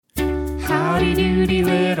howdy-doody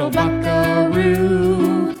little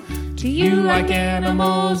buckaroo. Do you like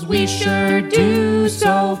animals? We sure do.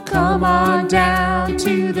 So come on down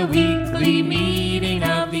to the weekly meeting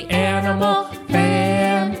of the Animal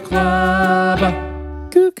Fan Club.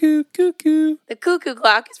 Cuckoo, cuckoo. The cuckoo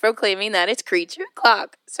clock is proclaiming that it's creature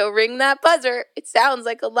o'clock. So ring that buzzer. It sounds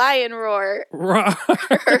like a lion roar.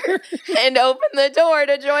 And open the door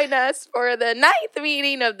to join us for the 9th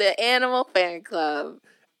meeting of the Animal Fan Club.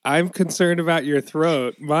 I'm concerned about your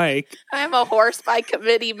throat, Mike. I'm a horse by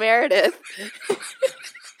committee, Meredith.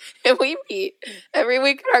 And we meet every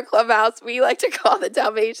week in our clubhouse. We like to call the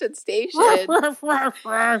Dalmatian Station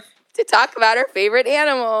to talk about our favorite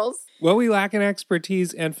animals. What we lack in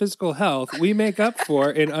expertise and physical health, we make up for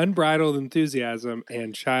in unbridled enthusiasm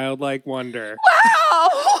and childlike wonder. Wow!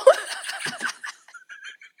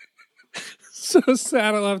 So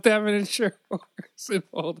saddle up to have an insured horse and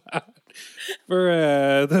hold on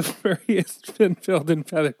for the furriest fin-filled and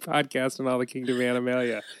feathered podcast in all the kingdom of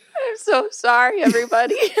Animalia. I'm so sorry,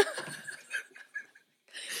 everybody.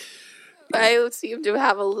 I seem to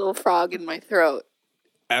have a little frog in my throat.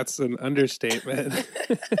 That's an understatement.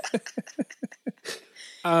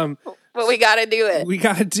 But we got to do it. We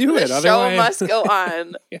got to do it. The show must go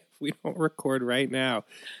on. If we don't record right now,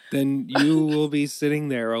 then you will be sitting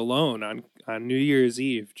there alone on New Year's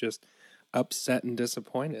Eve, just upset and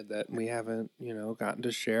disappointed that we haven't, gotten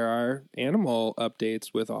to share our animal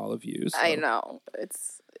updates with all of you. So. I know.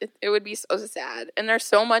 It would be so sad. And there's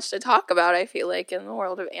so much to talk about, I feel like, in the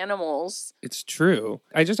world of animals. It's true.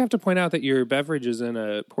 I just have to point out that your beverage is in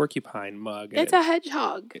a porcupine mug. It's a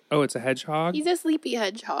hedgehog. Oh, it's a hedgehog? He's a sleepy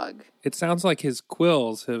hedgehog. It sounds like his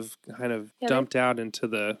quills have kind of dumped out into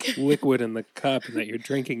the liquid in the cup and that you're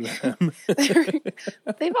drinking them.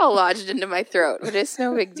 They've all lodged into my throat, but it's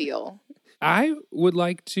no big deal. I would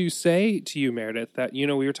like to say to you, Meredith, that, we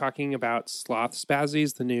were talking about Sloth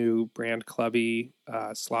Spazzies, the new brand clubby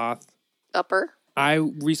sloth. Upper. I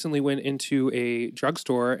recently went into a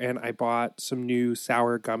drugstore and I bought some new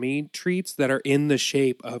sour gummy treats that are in the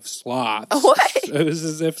shape of sloths. What? So it was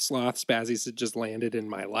as if Sloth Spazzies had just landed in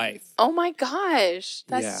my life. Oh my gosh.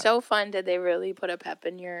 That's so fun. Did they really put a pep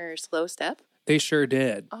in your slow step? They sure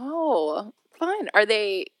did. Oh, fun. Are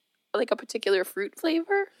they like a particular fruit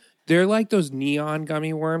flavor? They're like those neon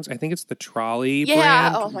gummy worms. I think it's the Trolley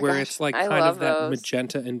brand, where it's like kind of that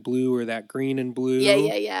magenta and blue or that green and blue.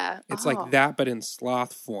 Yeah. It's like that, but in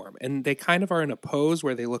sloth form. And they kind of are in a pose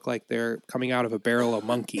where they look like they're coming out of a barrel of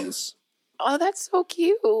monkeys. Oh, that's so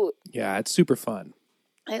cute. Yeah, it's super fun.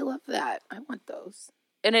 I love that. I want those.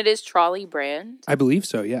 And it is Trolley brand? I believe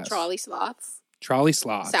so, yes. Trolley sloths? Trolley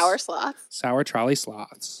sloths. Sour sloths? Sour trolley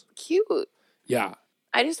sloths. Cute. Yeah.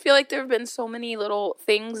 I just feel like there have been so many little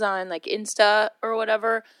things on like Insta or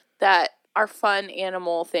whatever that are fun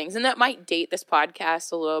animal things. And that might date this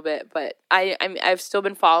podcast a little bit, but I've still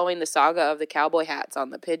been following the saga of the cowboy hats on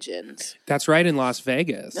the pigeons. That's right, in Las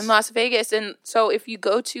Vegas. In Las Vegas. And so if you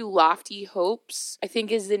go to Lofty Hopes, I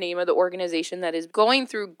think is the name of the organization that is going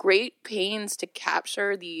through great pains to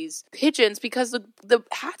capture these pigeons because the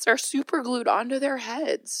hats are super glued onto their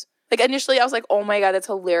heads. Like, initially, I was like, oh, my God, that's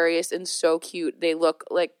hilarious and so cute. They look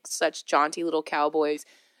like such jaunty little cowboys.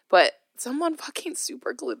 But someone fucking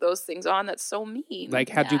super glued those things on. That's so mean. Like,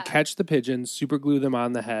 had to catch the pigeons, super glue them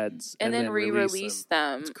on the heads, and then re-release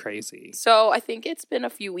them. It's crazy. So I think it's been a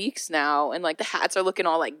few weeks now, and, like, the hats are looking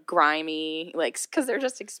all, like, grimy, like, because they're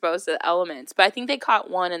just exposed to the elements. But I think they caught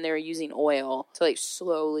one, and they were using oil to, like,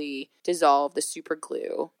 slowly dissolve the super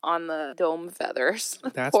glue on the dome feathers.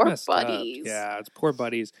 That's poor messed buddies. Up. Yeah, it's poor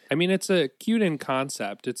buddies. I mean, it's a cute in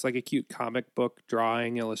concept. It's like a cute comic book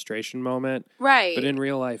drawing illustration moment. Right. But in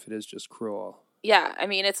real life, it is just cruel. Yeah, I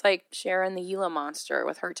mean, it's like Sharon the Gila monster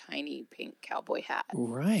with her tiny pink cowboy hat.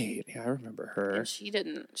 Right. Yeah, I remember her. And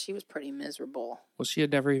she was pretty miserable. Well, she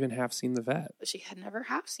had never even half seen the vet. She had never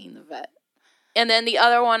half seen the vet. And then the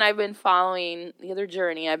other one I've been following, the other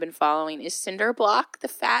journey I've been following is Cinderblock, the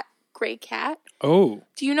fat gray cat. Oh.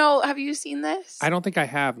 Have you seen this? I don't think I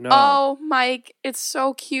have, no. Oh, Mike, it's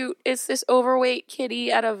so cute. It's this overweight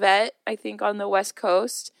kitty at a vet, I think on the West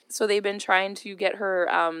Coast. So they've been trying to get her,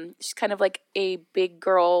 she's kind of like a big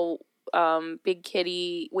girl, big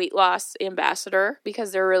kitty weight loss ambassador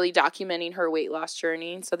because they're really documenting her weight loss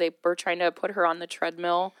journey. So they were trying to put her on the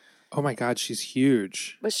treadmill. Oh my God, she's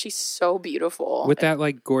huge. But she's so beautiful. With that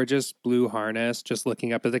like gorgeous blue harness, just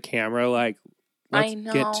looking up at the camera like, let's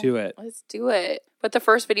get to it. Let's do it. But the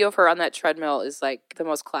first video of her on that treadmill is like the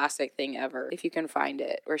most classic thing ever, if you can find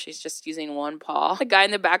it, where she's just using one paw. The guy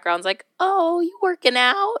in the background's like, oh, you working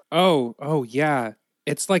out? Oh, yeah.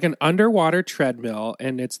 It's like an underwater treadmill,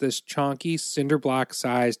 and it's this chonky cinder block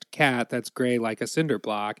sized cat that's gray like a cinder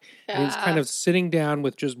block. And he's kind of sitting down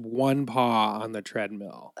with just one paw on the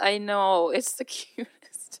treadmill. I know. It's the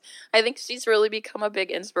cutest. I think she's really become a big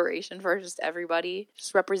inspiration for just everybody,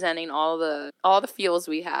 just representing all the feels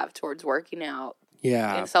we have towards working out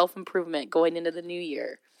and self-improvement going into the new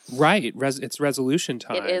year. Right. It's resolution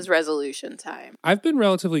time. It is resolution time. I've been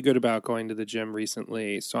relatively good about going to the gym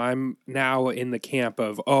recently, so I'm now in the camp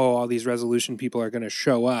of, all these resolution people are going to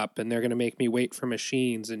show up and they're going to make me wait for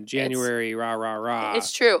machines in January, rah, rah, rah.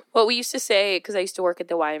 It's true. What we used to say, because I used to work at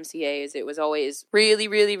the YMCA, is it was always really,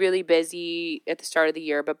 really, really busy at the start of the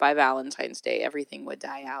year, but by Valentine's Day, everything would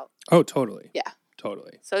die out. Oh, totally. Yeah.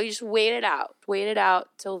 Totally. So you just wait it out. Wait it out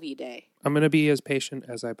till V-Day. I'm going to be as patient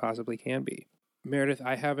as I possibly can be. Meredith,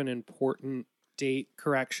 I have an important date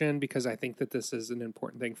correction because I think that this is an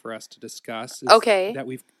important thing for us to discuss. Okay. That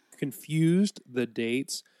we've confused the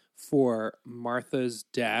dates for Martha's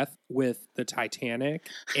death with the Titanic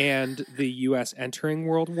and the U.S. entering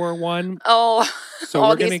World War I. Oh, so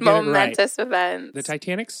all we're these momentous events. The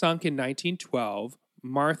Titanic sunk in 1912.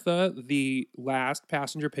 Martha, the last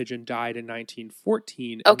passenger pigeon, died in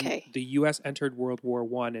 1914. Okay. The U.S. entered World War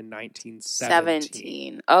I in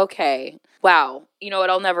 1917. Okay. Wow. You know what?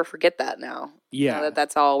 I'll never forget that now. Yeah. Now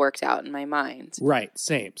that's all worked out in my mind. Right.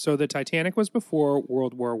 Same. So the Titanic was before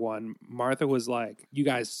World War I. Martha was like, you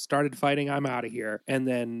guys started fighting, I'm out of here. And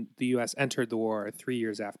then the U.S. entered the war 3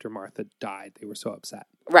 years after Martha died. They were so upset.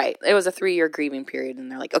 Right. It was a 3-year grieving period.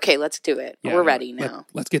 And they're like, okay, let's do it. Yeah, we're ready now.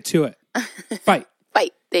 Let's get to it. Fight.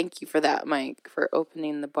 Fight. Thank you for that, Mike, for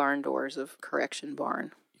opening the barn doors of Correction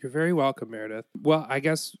Barn. You're very welcome, Meredith. Well, I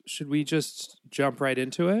guess, should we just jump right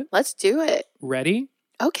into it? Let's do it. Ready?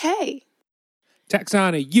 Okay.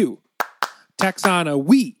 Texana you. Texana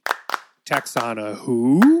we. Texana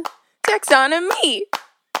who? Texana me.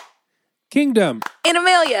 Kingdom.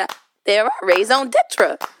 Animalia. There are raison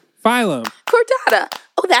d'etre. Phylum. Chordata.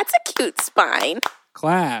 Oh, that's a cute spine.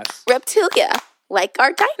 Class. Reptilia. Like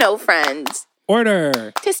our dino friends.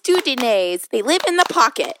 Order. Testudines. They live in the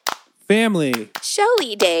pocket. Family.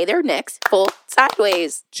 Shellidae. Their necks full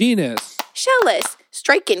sideways. Genus. Shellus.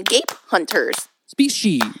 Strike and gape hunters.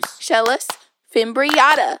 Species. Shellus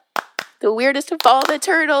fimbriata. The weirdest of all the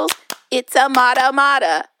turtles. It's a mata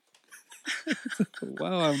mata.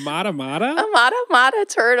 Wow, a mata mata? A mata mata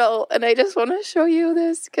turtle. And I just want to show you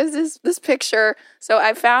this because this picture. So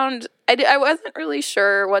I wasn't really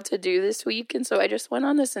sure what to do this week. And so I just went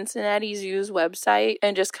on the Cincinnati Zoo's website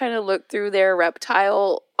and just kind of looked through their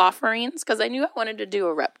reptile offerings because I knew I wanted to do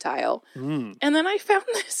a reptile. And then I found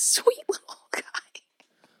this sweet little guy.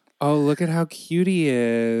 Oh, look at how cute he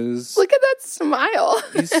is. Look at that smile.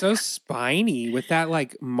 He's so spiny with that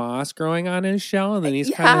like moss growing on his shell. And then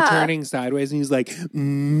he's kind of turning sideways and he's like,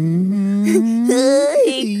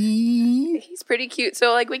 He's pretty cute.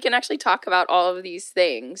 So like we can actually talk about all of these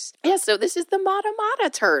things. Yeah, so this is the Mata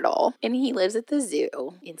Mata turtle. And he lives at the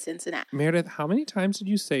zoo in Cincinnati. Meredith, how many times did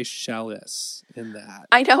you say Shellus in that?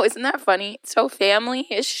 I know, isn't that funny? So family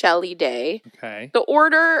is Shellidae. Okay. The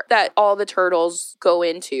order that all the turtles go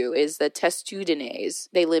into is the Testudines.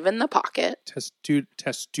 They live in the pocket.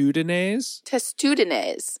 Testudines?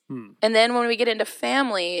 Testudines. And then when we get into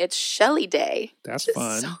family, it's Shellidae. That's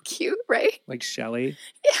fun. So cute, right? Like Shelly?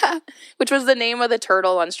 Yeah. Which was the name of the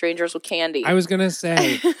turtle on Strangers with Candy. I was going to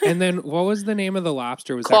say. And then what was the name of the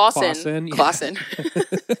lobster? Was Clausen. that Clausen.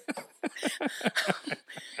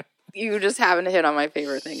 You just happen to hit on my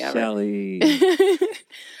favorite thing ever. Shelly.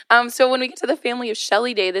 So when we get to the family of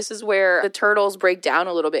Shellidae, this is where the turtles break down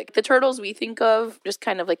a little bit. The turtles we think of, just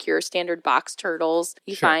kind of like your standard box turtles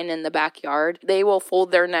you find in the backyard, they will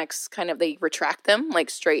fold their necks, they retract them like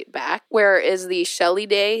straight back. Whereas the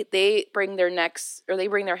Shellidae, they bring their necks, or they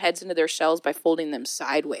bring their heads into their shells by folding them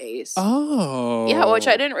sideways. Oh. Yeah, which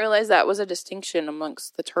I didn't realize that was a distinction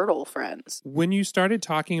amongst the turtle friends. When you started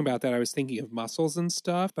talking about that, I was thinking of mussels and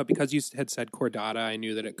stuff, but because you had said chordata, I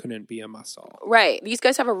knew that it couldn't be a mussel. Right. These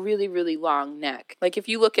guys have a really, really long neck. Like if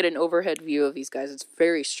you look at an overhead view of these guys, it's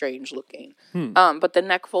very strange looking. But the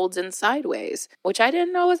neck folds in sideways, which I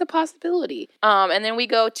didn't know was a possibility. And then we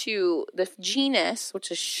go to the genus, which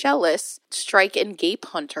is Shellus, strike and gape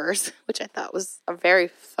hunters, which I thought was a very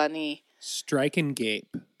funny. Strike and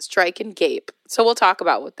gape. Strike and gape. So we'll talk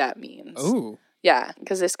about what that means. Oh. Yeah,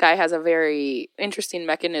 because this guy has a very interesting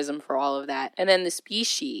mechanism for all of that. And then the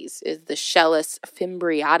species is the Shellus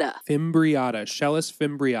fimbriata. Fimbriata. Shellus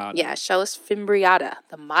fimbriata. Yeah, Shellus fimbriata,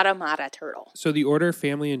 the Mata Mata turtle. So the order,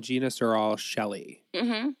 family, and genus are all Shelly.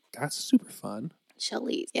 Mm-hmm. That's super fun.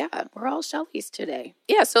 Shelleys. Yeah, we're all Shelleys today.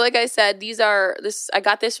 Yeah, so like I said, I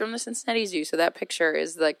got this from the Cincinnati Zoo, so that picture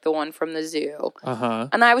is like the one from the zoo. Uh-huh.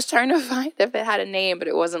 And I was trying to find if it had a name, but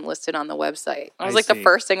it wasn't listed on the website. It was I the see.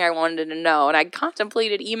 first thing I wanted to know. And I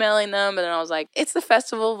contemplated emailing them, and then I was like, it's the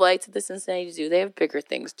Festival of Lights at the Cincinnati Zoo. They have bigger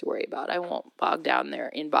things to worry about. I won't bog down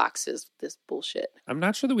their inboxes with this bullshit. I'm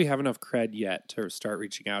not sure that we have enough cred yet to start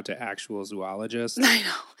reaching out to actual zoologists. I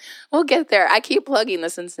know. We'll get there. I keep plugging the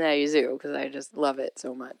Cincinnati Zoo because I just love it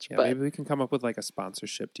so much. Yeah, but maybe we can come up with like a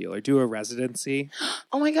sponsorship deal or do a residency.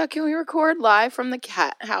 oh my God, can we record live from the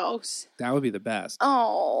cat house? That would be the best.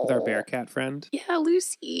 Oh. With our bear cat friend. Yeah,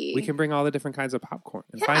 Lucy. We can bring all the different kinds of popcorn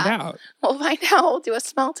and find out. We'll find out. We'll do a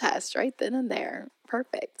smell test right then and there.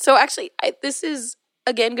 Perfect. So actually, this is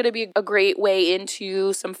again going to be a great way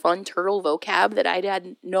into some fun turtle vocab that I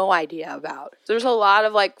had no idea about. So there's a lot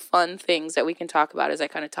of like fun things that we can talk about as I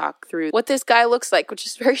kind of talk through what this guy looks like, which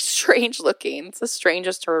is very strange looking. It's the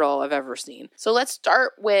strangest turtle I've ever seen. So let's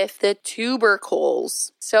start with the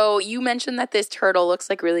tubercles. So you mentioned that this turtle looks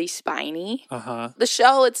like really spiny. Uh-huh. The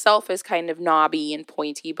shell itself is kind of knobby and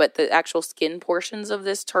pointy, but the actual skin portions of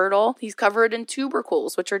this turtle, he's covered in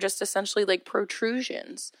tubercles, which are just essentially like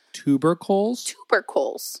protrusions. Tubercles?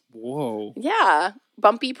 Tubercles. Whoa. Yeah.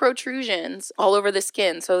 Bumpy protrusions all over the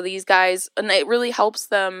skin. So these guys, and it really helps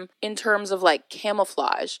them in terms of like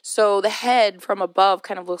camouflage. So the head from above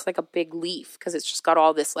kind of looks like a big leaf because it's just got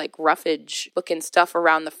all this like roughage looking stuff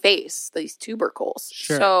around the face, these tubercles.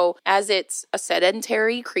 Sure. So as it's a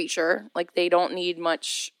sedentary creature, like they don't need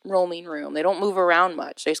much roaming room. They don't move around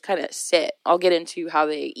much. They just kind of sit. I'll get into how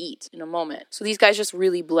they eat in a moment. So these guys just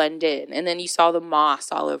really blend in. And then you saw the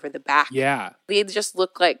moss all over the back. Yeah. They just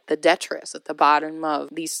look like the detritus at the bottom of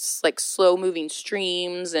these like slow moving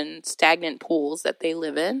streams and stagnant pools that they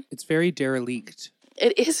live in. It's very derelict.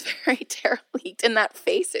 It is very derelict. And that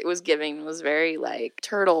face it was giving was very like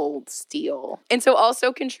turtle steel. And so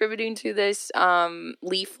also contributing to this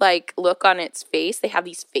leaf-like look on its face, they have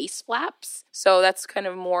these face flaps. So that's kind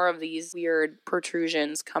of more of these weird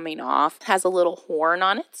protrusions coming off. It has a little horn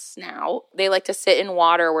on its snout. They like to sit in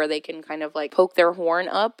water where they can kind of like poke their horn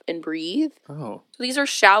up and breathe. Oh. So these are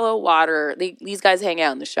shallow water. These guys hang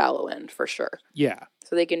out in the shallow end for sure. Yeah.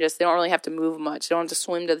 So they don't really have to move much. They don't have to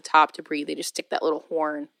swim to the top to breathe. They just stick that little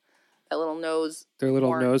horn, that little nose. Their little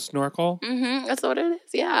horn. nose snorkel? Mm-hmm. That's what it is.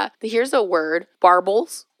 Yeah. Here's a word.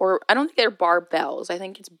 Barbles. Or I don't think they're barbels. I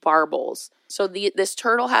think it's barbles. So this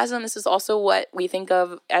turtle has them. This is also what we think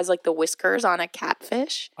of as like the whiskers on a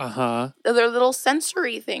catfish. Uh-huh. They're little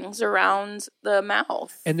sensory things around the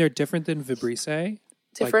mouth. And they're different than vibrissae?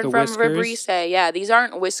 Different like from whiskers? vibrissae. Yeah, these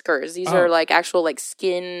aren't whiskers. These are like actual like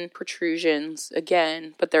skin protrusions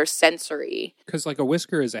again, but they're sensory. Because like a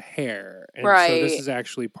whisker is a hair. And Right. so this is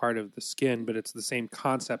actually part of the skin, but it's the same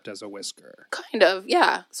concept as a whisker. Kind of,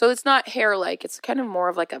 yeah. So it's not hair-like. It's kind of more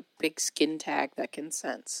of like a big skin tag that can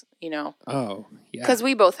sense, you know? Oh, yeah. Because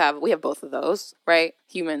we have both of those, right?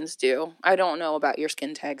 Humans do. I don't know about your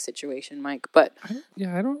skin tag situation, Mike, but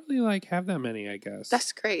I don't really like have that many, I guess.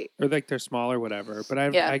 that's great. Or like they're small or whatever. But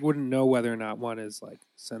I wouldn't know whether or not one is like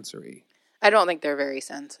sensory. I don't think they're very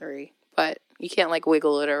sensory, but you can't like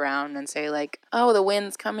wiggle it around and say like, oh, the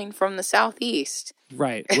wind's coming from the southeast.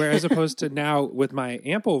 Right. Whereas opposed to now with my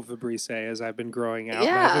ample vibrissae, as I've been growing out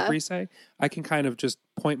Yeah. my vibrissae, I can kind of just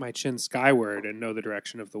point my chin skyward and know the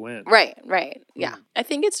direction of the wind. Right. Yeah. I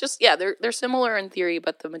think it's just, they're similar in theory,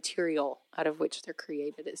 but the material out of which they're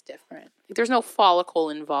created is different. There's no follicle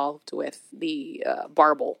involved with the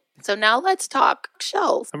barbel. So now let's talk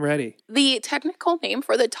shells. I'm ready. The technical name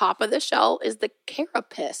for the top of the shell is the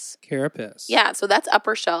carapace. Carapace. Yeah, so that's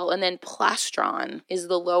upper shell, and then plastron is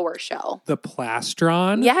the lower shell. The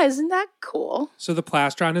plastron? Yeah, isn't that cool? So the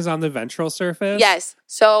plastron is on the ventral surface? Yes.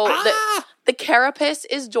 So Ah! the carapace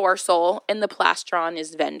is dorsal, and the plastron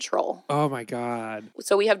is ventral. Oh my God.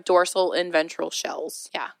 So we have dorsal and ventral shells.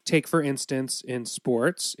 Yeah. Take, for instance, in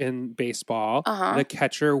sports, in baseball, Uh-huh. the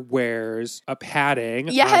catcher wears a padding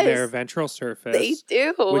Yes. on their ventral surface. They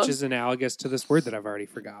do. Which is analogous to this word that I've already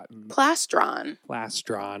forgotten. plastron.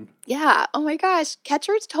 Plastron. Yeah. Oh my gosh.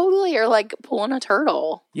 Catchers totally are like pulling a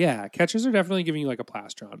turtle. Yeah, catchers are definitely giving you like a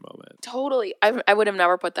plastron moment. Totally. I would have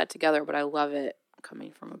never put that together, but I love it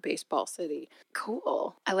coming from a baseball city.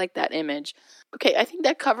 Cool. I like that image. Okay, I think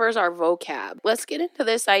that covers our vocab. Let's get into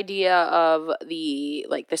this idea of the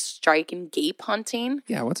strike and gape hunting.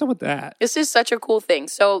 Yeah, what's up with that? This is such a cool thing.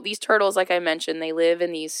 So these turtles, like I mentioned, they live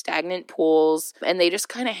in these stagnant pools and they just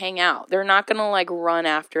kind of hang out. They're not going to like run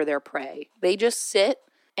after their prey. They just sit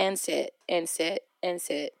and sit and sit and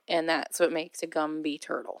sit, and that's what makes a Gumby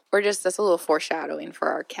turtle. That's a little foreshadowing for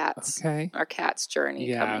our cats. Okay. Our cat's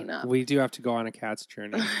journey coming up. We do have to go on a cat's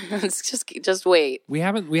journey. It's just wait. We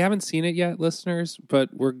haven't seen it yet, listeners,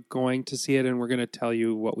 but we're going to see it, and we're going to tell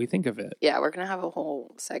you what we think of it. Yeah, we're going to have a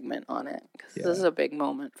whole segment on it because this is a big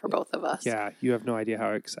moment for both of us. Yeah, you have no idea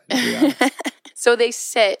how excited we are. So they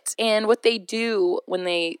sit, and what they do when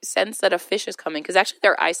they sense that a fish is coming, because actually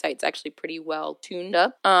their eyesight's actually pretty well tuned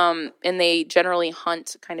up, and they generally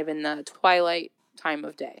hunt kind of in the twilight time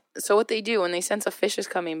of day. So what they do when they sense a fish is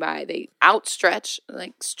coming by, they outstretch,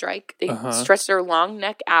 like strike, they stretch their long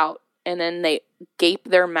neck out, and then they gape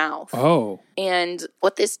their mouth. Oh. And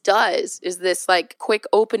what this does is this like quick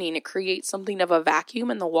opening, it creates something of a vacuum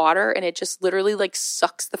in the water, and it just literally like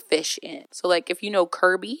sucks the fish in. So like if you know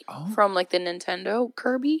Kirby from like the Nintendo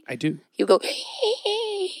Kirby. I do. You go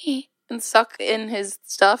and suck in his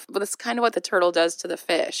stuff, but that's kind of what the turtle does to the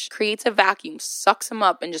fish. Creates a vacuum, sucks him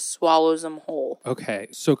up, and just swallows him whole. Okay,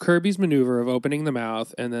 so Kirby's maneuver of opening the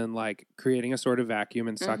mouth and then like creating a sort of vacuum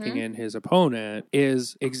and sucking in his opponent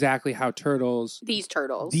is exactly how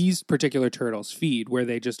these particular turtles feed, where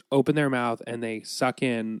they just open their mouth and they suck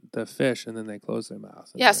in the fish and then they close their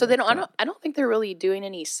mouth. Yeah, so they don't. I don't think they're really doing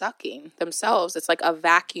any sucking themselves. It's like a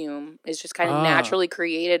vacuum is just kind of naturally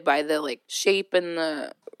created by the like shape and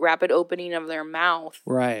the rapid opening of their mouth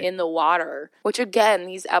in the water, which again,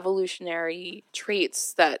 these evolutionary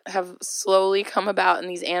traits that have slowly come about in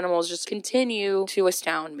these animals just continue to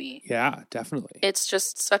astound me. Yeah, definitely. It's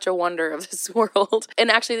just such a wonder of this world. And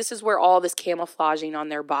actually, this is where all this camouflaging on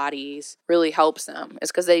their bodies really helps them, is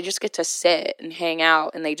because they just get to sit and hang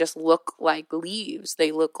out, and they just look like leaves.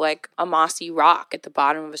 They look like a mossy rock at the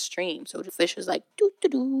bottom of a stream. So the fish is like,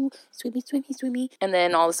 doo-doo-doo, swimmy, swimmy, swimmy. And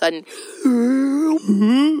then all of a sudden,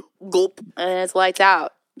 gulp, and it's lights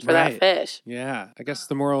out for that fish. Yeah, I guess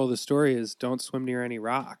the moral of the story is don't swim near any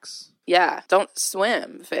rocks. Yeah, don't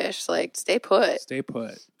swim, fish. Like, stay put. Stay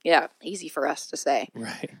put. Yeah, easy for us to say.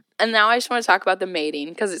 Right. And now I just want to talk about the mating,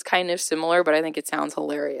 because it's kind of similar, but I think it sounds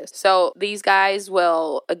hilarious. So these guys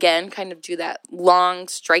will, again, kind of do that long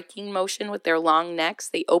striking motion with their long necks.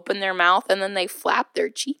 They open their mouth, and then they flap their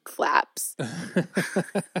cheek flaps.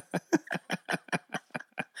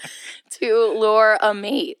 To lure a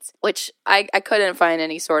mate, which I couldn't find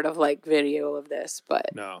any sort of like video of this,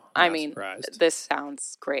 but no, I mean, this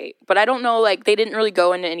sounds great. But I don't know, like they didn't really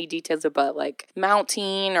go into any details about like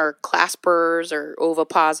mounting or claspers or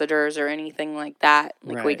ovipositors or anything like that,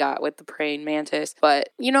 like we got with the praying mantis. But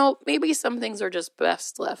you know, maybe some things are just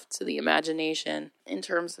best left to the imagination in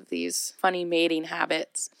terms of these funny mating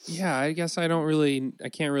habits. Yeah, I guess I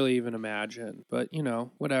can't really even imagine, but you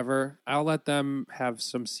know, whatever. I'll let them have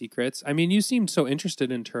some secrets. I mean, you seemed so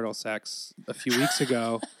interested in turtle sex a few weeks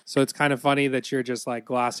ago, so it's kind of funny that you're just like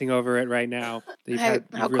glossing over it right now.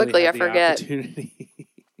 How quickly I forget.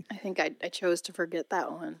 I think I chose to forget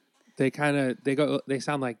that one. They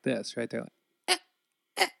sound like this, right? They're like,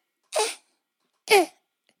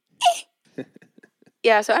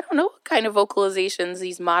 yeah, so I don't know what kind of vocalizations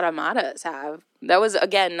these mata-matas have. That was,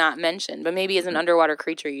 again, not mentioned, but maybe as an underwater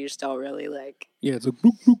creature, you just don't really like. Yeah, it's like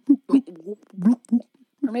bloop, bloop, bloop, bloop, bloop, bloop.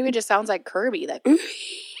 Or maybe it just sounds like Kirby. That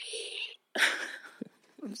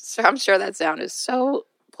I'm sure that sound is so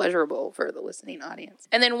pleasurable for the listening audience.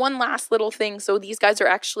 And then one last little thing. So these guys are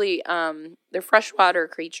actually, they're freshwater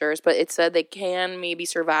creatures, but it said they can maybe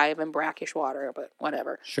survive in brackish water, but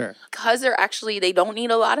whatever. Sure. Because they don't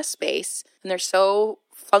need a lot of space, and they're so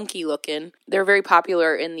funky looking. They're very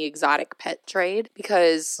popular in the exotic pet trade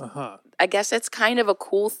because I guess it's kind of a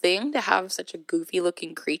cool thing to have such a goofy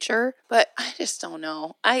looking creature, but I just don't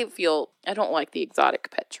know. I don't like the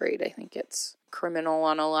exotic pet trade. I think it's criminal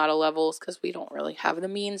on a lot of levels because we don't really have the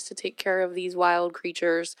means to take care of these wild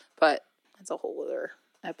creatures, but that's a whole other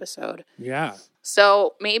episode. Yeah.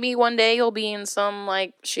 So maybe one day you'll be in some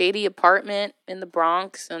like shady apartment in the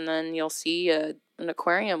Bronx, and then you'll see an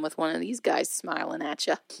aquarium with one of these guys smiling at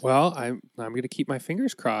you. Well, I'm going to keep my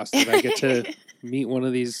fingers crossed that I get to meet one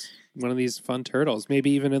of these fun turtles.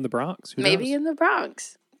 Maybe even in the Bronx. Who knows? In the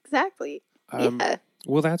Bronx, exactly. Yeah.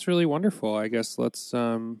 Well, that's really wonderful. I guess let's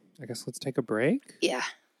take a break. Yeah.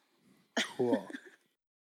 Cool.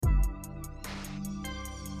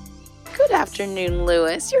 Good afternoon,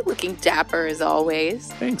 Lewis. You're looking dapper as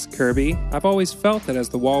always. Thanks, Kirby. I've always felt that as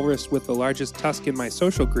the walrus with the largest tusk in my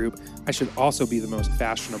social group, I should also be the most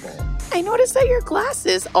fashionable. I noticed that your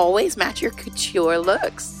glasses always match your couture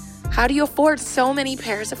looks. How do you afford so many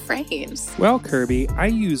pairs of frames? Well, Kirby, I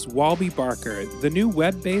use Walby Barker, the new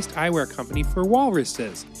web-based eyewear company for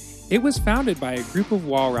walruses. It was founded by a group of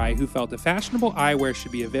Walrai who felt a fashionable eyewear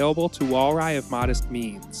should be available to Walrai of modest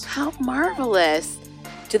means. How marvelous!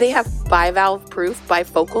 Do they have bivalve-proof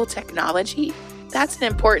bifocal technology? That's an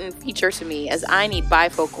important feature to me, as I need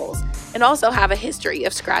bifocals, and also have a history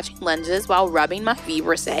of scratching lenses while rubbing my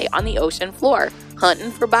Vibrissae on the ocean floor,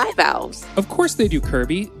 hunting for bivalves. Of course they do,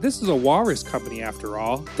 Kirby. This is a walrus company after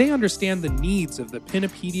all. They understand the needs of the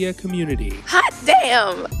Pinopedia community. Hot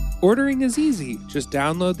damn! Ordering is easy. Just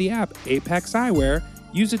download the app Apex Eyewear,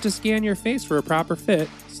 use it to scan your face for a proper fit,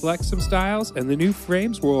 select some styles, and the new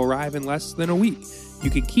frames will arrive in less than a week.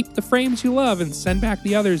 You can keep the frames you love and send back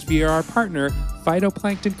the others via our partner,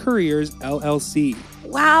 Phytoplankton Couriers, LLC.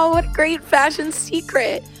 Wow, what a great fashion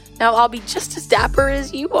secret. Now I'll be just as dapper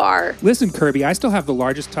as you are. Listen, Kirby, I still have the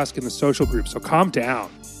largest tusk in the social group, so calm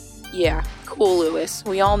down. Yeah, cool, Lewis.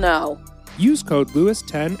 We all know. Use code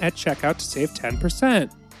LEWIS10 at checkout to save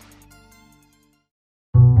 10%.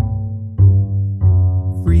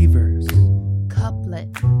 Free verse. Couplet.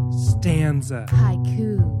 Stanza.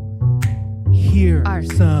 Haiku. Here are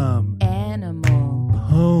some animal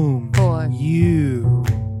poems for you.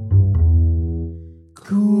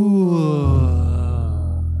 Cool.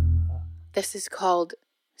 This is called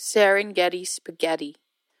Serengeti Spaghetti.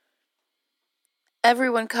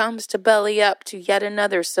 Everyone comes to belly up to yet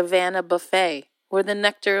another savannah buffet, where the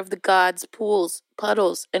nectar of the gods pools,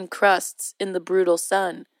 puddles, and crusts in the brutal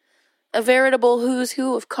sun. A veritable who's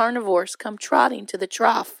who of carnivores come trotting to the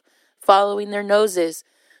trough, following their noses,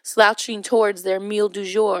 slouching towards their meal du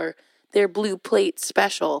jour, their blue plate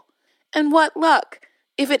special. And what luck,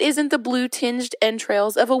 if it isn't the blue-tinged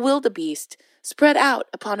entrails of a wildebeest, spread out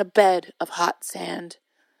upon a bed of hot sand.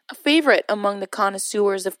 A favorite among the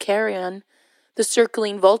connoisseurs of carrion, the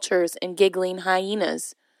circling vultures and giggling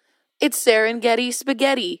hyenas. It's Serengeti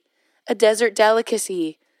spaghetti, a desert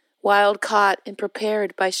delicacy, wild caught and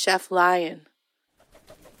prepared by Chef Lion.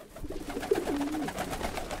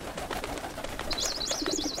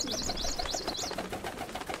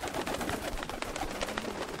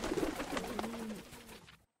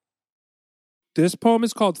 This poem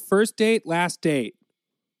is called First Date, Last Date.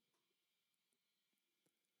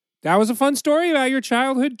 That was a fun story about your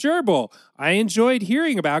childhood gerbil. I enjoyed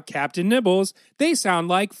hearing about Captain Nibbles. They sound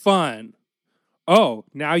like fun. Oh,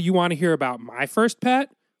 now you want to hear about my first pet?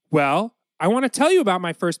 Well, I want to tell you about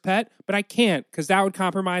my first pet, but I can't because that would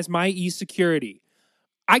compromise my e-security.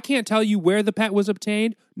 I can't tell you where the pet was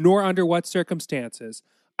obtained, nor under what circumstances.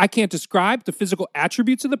 I can't describe the physical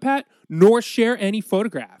attributes of the pet, nor share any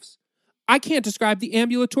photographs. I can't describe the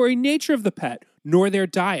ambulatory nature of the pet, nor their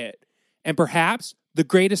diet. And perhaps the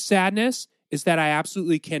greatest sadness is that I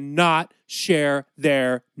absolutely cannot share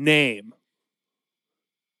their name.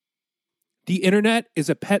 The internet is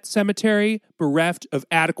a pet cemetery bereft of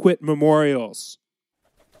adequate memorials.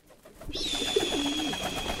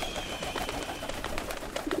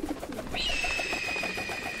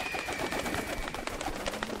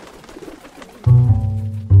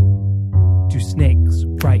 Do snakes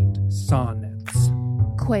write sonnets?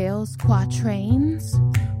 Quails quatrains.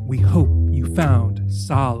 We hope you found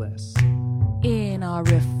solace in our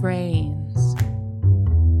refrains.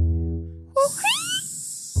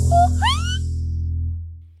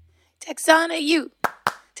 Texana you,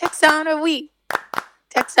 Texana we,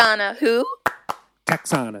 Texana who?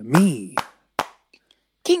 Texana me.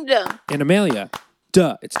 Kingdom. Animalia.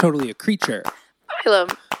 Duh, it's totally a creature.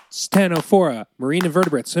 Phylum. Stenophora, marine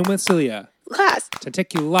invertebrates swim with cilia. Class.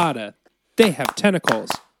 Tentaculata, they have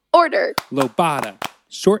tentacles. Order. Lobata,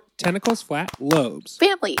 short tentacles, flat lobes.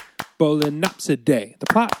 Family. Bolenopsidae, the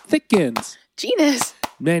plot thickens. Genus.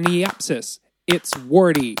 Maniopsis, it's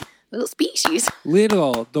warty. Little species.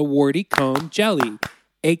 Little, the warty comb jelly,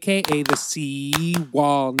 a.k.a. the sea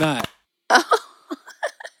walnut. Oh.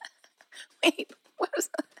 Wait, what was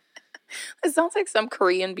that? It sounds like some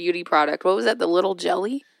Korean beauty product. What was that, the little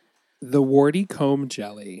jelly? The warty comb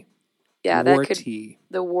jelly. Yeah, warty. That could...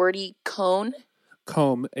 The warty cone?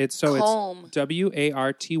 Comb. It's comb. It's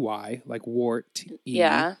W-A-R-T-Y, like wart.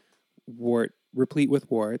 Yeah. Wart, replete with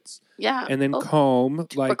warts. Yeah. And then comb,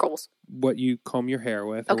 like Prickles. what you comb your hair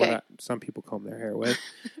with. Okay. Or what some people comb their hair with.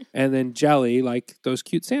 And then jelly, like those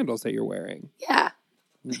cute sandals that you're wearing. Yeah.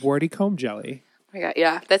 Warty comb jelly. Oh my God,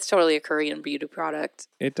 yeah, that's totally a Korean beauty product.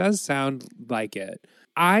 It does sound like it.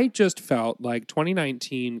 I just felt like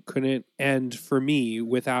 2019 couldn't end for me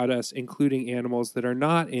without us including animals that are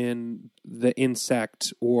not in the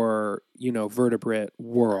insect or, vertebrate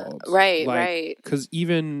world. Right, right. Because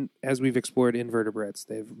even as we've explored invertebrates,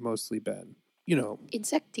 they've mostly been,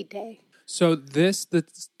 Insectidae. So the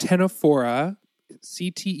Ctenophora,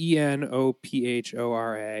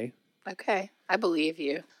 Ctenophora. I Okay, I believe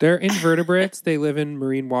you. They're invertebrates. They live in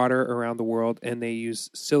marine water around the world, and they use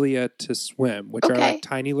cilia to swim, which are like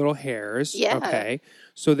tiny little hairs. Yeah. Okay.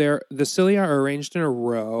 So the cilia are arranged in a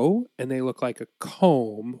row, and they look like a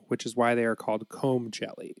comb, which is why they are called comb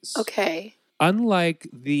jellies. Okay. Unlike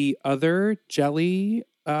the other jelly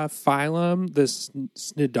phylum, the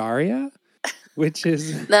Cnidaria, which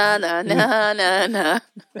is na.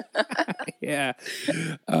 yeah,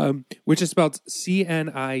 which is spelled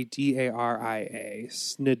Cnidaria,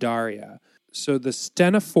 Cnidaria. So the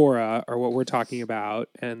Stenophora are what we're talking about,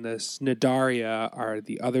 and the Cnidaria are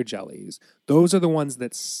the other jellies. Those are the ones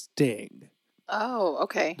that sting. Oh,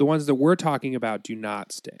 okay. The ones that we're talking about do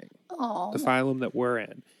not sting. Oh. The phylum that we're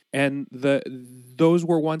in. And those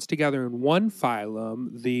were once together in one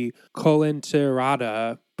phylum, the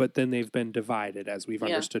Coelenterata, but then they've been divided as we've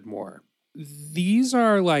understood more. These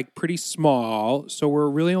are like pretty small, so we're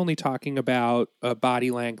really only talking about a body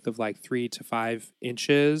length of like 3 to 5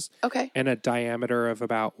 inches. Okay. And a diameter of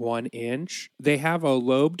about 1 inch. They have a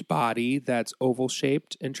lobed body that's oval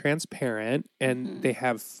shaped and transparent, and they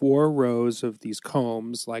have 4 rows of these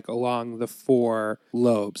combs like along the 4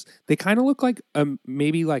 lobes. They kind of look like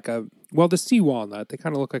maybe like the sea walnut. They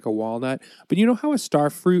kind of look like a walnut, but you know how a star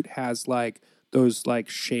fruit has like those like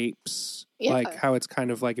shapes, like how it's kind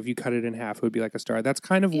of like if you cut it in half, it would be like a star. That's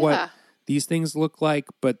kind of what these things look like,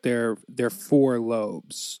 but they're 4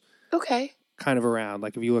 lobes. Okay. Kind of around,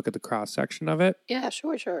 like if you look at the cross section of it. Yeah,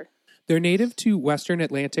 sure. They're native to Western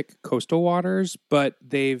Atlantic coastal waters, but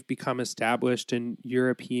they've become established in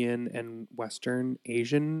European and Western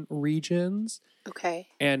Asian regions. Okay.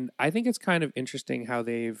 And I think it's kind of interesting how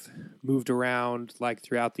they've moved around like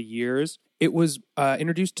throughout the years. It was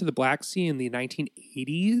introduced to the Black Sea in the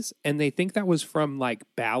 1980s, and they think that was from like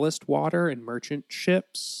ballast water and merchant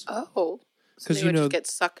ships. Oh. So they would just get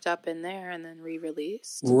sucked up in there and then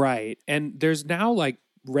re-released? Right. And there's now like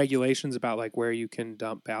regulations about like where you can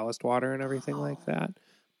dump ballast water and everything like that.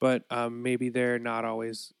 But maybe they're not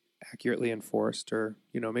always accurately enforced, or,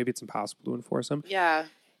 maybe it's impossible to enforce them. Yeah.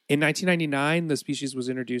 In 1999, the species was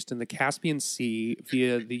introduced in the Caspian Sea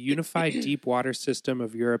via the Unified Deep Water System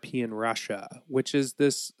of European Russia, which is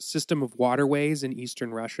this system of waterways in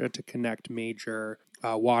eastern Russia to connect major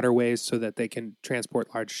waterways so that they can transport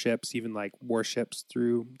large ships, even like warships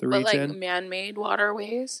through the region. But like man-made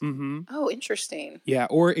waterways? Mm-hmm. Oh, interesting. Yeah,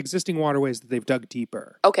 or existing waterways that they've dug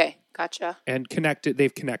deeper. Okay, gotcha. And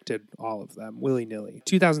they've connected all of them willy-nilly.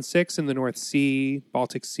 2006 in the North Sea,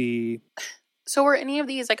 Baltic Sea. So were any of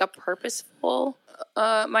these like a purposeful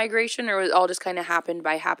migration, or was it all just kind of happened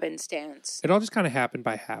by happenstance? It all just kind of happened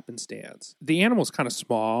by happenstance. The animal's kind of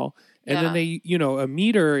small, and then they, a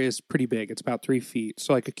meter is pretty big. It's about 3 feet.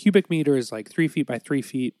 So like a cubic meter is like 3 feet by 3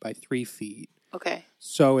 feet by 3 feet. Okay.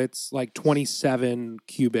 So it's like 27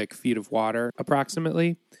 cubic feet of water,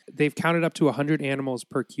 approximately. They've counted up to 100 animals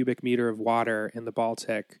per cubic meter of water in the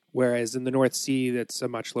Baltic, whereas in the North Sea, that's a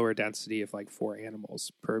much lower density of like 4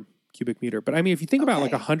 animals per cubic meter. But I mean, if you think about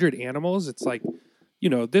like 100 animals, it's like,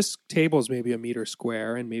 this table is maybe a meter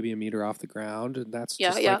square and maybe a meter off the ground. And that's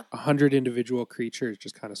just like 100 individual creatures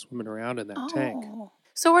just kind of swimming around in that tank.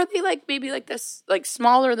 So are they like maybe like this, like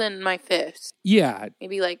smaller than my fist? Yeah.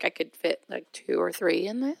 Maybe like I could fit like 2 or 3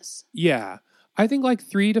 in this? Yeah. I think like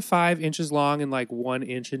 3 to 5 inches long and like 1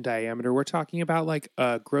 inch in diameter. We're talking about like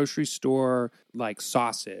a grocery store like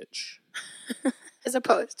sausage. As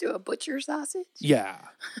opposed to a butcher sausage? Yeah.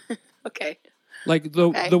 Okay. Like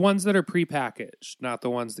the ones that are prepackaged, not the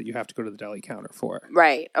ones that you have to go to the deli counter for.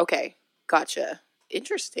 Right. Okay. Gotcha.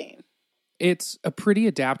 Interesting. It's a pretty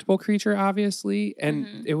adaptable creature, obviously.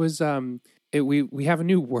 And it was, we have a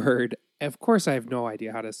new word. Of course, I have no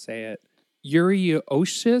idea how to say it.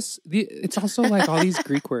 Euryosis. It's also like all these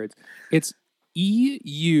Greek words. It's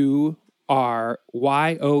EuryoeCious.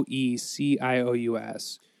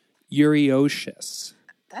 Euryosis.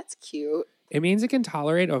 That's cute. It means it can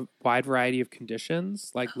tolerate a wide variety of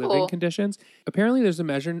conditions, like living conditions. Apparently, there's a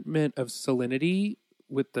measurement of salinity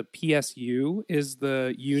with the PSU is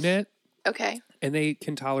the unit. Okay. And they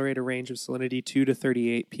can tolerate a range of salinity 2 to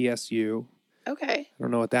 38 PSU. Okay. I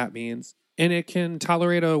don't know what that means. And it can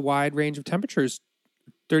tolerate a wide range of temperatures,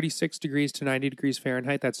 36 degrees to 90 degrees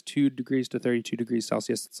Fahrenheit. That's 2 degrees to 32 degrees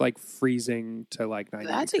Celsius. It's like freezing to like 90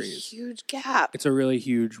 That's degrees. That's a huge gap. It's a really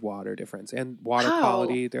huge water difference. And water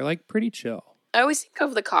quality, they're like pretty chill. I always think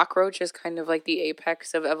of the cockroach as kind of like the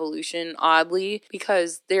apex of evolution, oddly,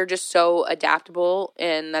 because they're just so adaptable,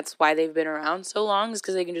 and that's why they've been around so long, is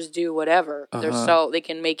because they can just do whatever. They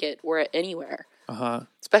can make it anywhere.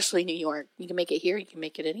 Especially New York. You can make it here, you can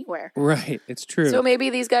make it anywhere. Right, it's true. So maybe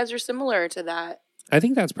these guys are similar to that. I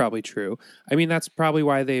think that's probably true. I mean, that's probably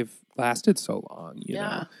why they've lasted so long, you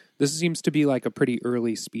know? This seems to be like a pretty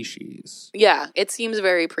early species. Yeah, it seems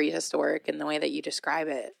very prehistoric in the way that you describe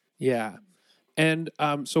it. Yeah. And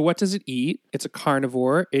so what does it eat? It's a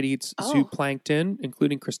carnivore. It eats zooplankton,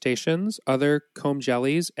 including crustaceans, other comb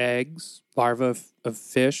jellies, eggs, larvae of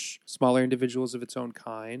fish, smaller individuals of its own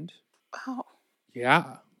kind. Oh.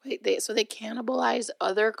 Yeah. Wait, so they cannibalize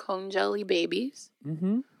other cone jelly babies?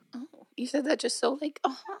 Mm-hmm. Oh, you said that just so like,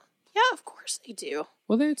 yeah, of course they do.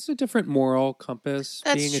 Well, it's a different moral compass.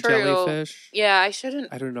 That's being true. A jellyfish. Yeah, I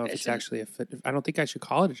shouldn't. I don't know if it's actually I don't think I should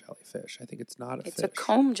call it a jellyfish. I think it's not a fish. It's a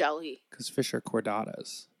comb jelly. Because fish are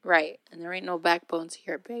chordatas. Right, and there ain't no backbones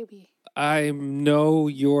here, baby. I know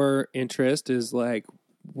your interest is like,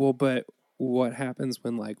 well, but what happens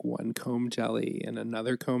when like one comb jelly and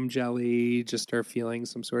another comb jelly just are feeling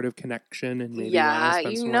some sort of connection and maybe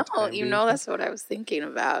you know that's what I was thinking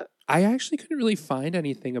about. I actually couldn't really find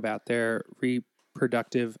anything about their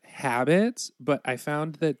reproductive habits, but I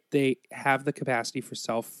found that they have the capacity for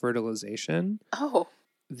self-fertilization. Oh.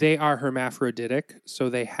 They are hermaphroditic, so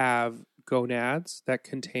they have gonads that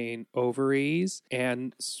contain ovaries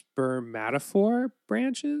and spermatophore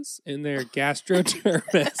branches in their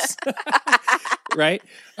gastrodermis. Right?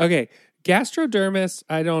 Okay. Gastrodermis,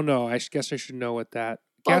 I don't know. I guess I should know what that...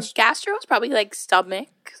 gastro is probably like stomach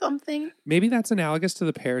something. Maybe that's analogous to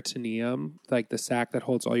the peritoneum, like the sac that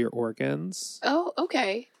holds all your organs. Oh,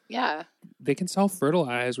 okay. Yeah. They can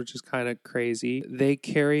self-fertilize, which is kind of crazy. They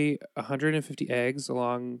carry 150 eggs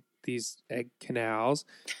along these egg canals.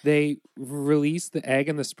 They release the egg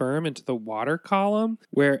and the sperm into the water column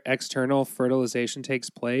where external fertilization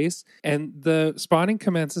takes place. And the spawning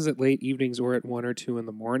commences at late evenings or at 1 or 2 in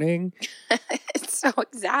the morning. It's so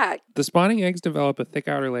exact. The spawning eggs develop a thick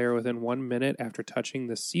outer layer within 1 minute after touching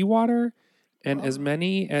the seawater. And as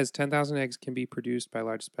many as 10,000 eggs can be produced by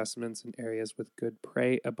large specimens in areas with good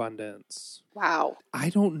prey abundance. Wow. I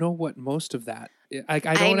don't know what most of that... I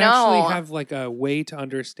don't actually have like a way to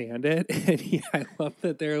understand it. And yeah, I love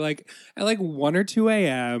that they're like at like 1 or 2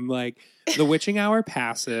 a.m. like the witching hour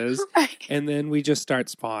passes and then we just start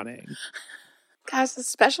spawning. Gosh, the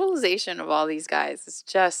specialization of all these guys is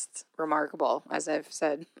just remarkable, as I've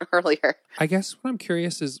said earlier. I guess what I'm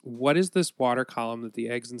curious is what is this water column that the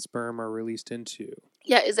eggs and sperm are released into?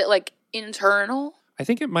 Yeah, is it like internal? I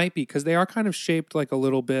think it might be because they are kind of shaped like a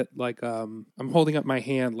little bit like I'm holding up my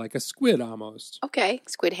hand like a squid almost. Okay,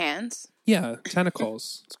 squid hands. Yeah,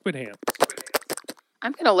 tentacles. Squid hand.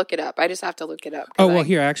 I'm going to look it up. I just have to look it up. Oh, well,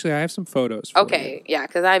 here, actually, I have some photos for you. Yeah,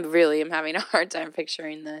 because I really am having a hard time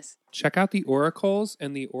picturing this. Check out the auricles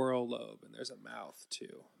and the oral lobe, and there's a mouth,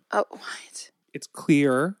 too. Oh, what? It's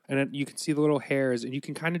clear, and you can see the little hairs, and you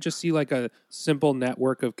can kind of just see like a simple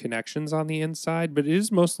network of connections on the inside, but it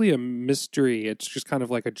is mostly a mystery. It's just kind of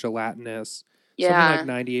like a gelatinous, something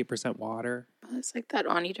like 98% water. It's like that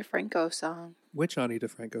Ani DeFranco song. Which Ani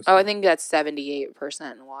DeFranco song? Oh, I think that's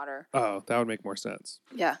 78% water. Oh, that would make more sense.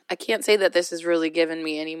 Yeah. I can't say that this has really given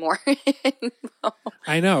me any more info.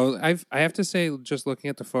 I know. I have to say, just looking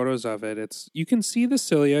at the photos of it, you can see the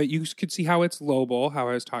cilia. You could see how it's lobal, how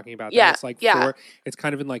I was talking about. Yeah. That. It's like four. It's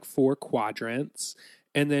kind of in like 4 quadrants.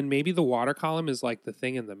 And then maybe the water column is like the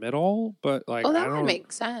thing in the middle. But like, that would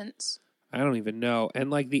make sense. I don't even know. And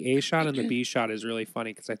like the A shot and the B shot is really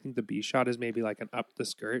funny because I think the B shot is maybe like an up the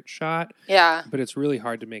skirt shot. Yeah. But it's really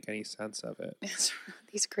hard to make any sense of it.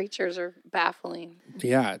 These creatures are baffling.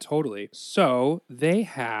 Yeah, totally. So they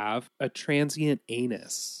have a transient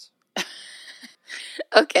anus.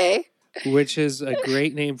 Okay. Which is a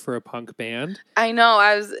great name for a punk band. I know.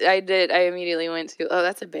 I immediately went to,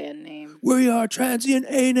 that's a band name. We are Transient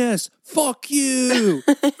Anus. Fuck you.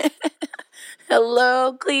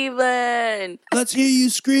 Hello, Cleveland. Let's hear you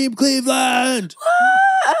scream, Cleveland.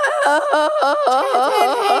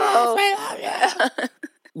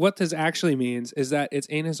 What this actually means is that its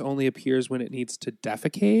anus only appears when it needs to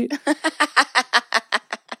defecate.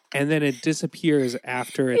 And then it disappears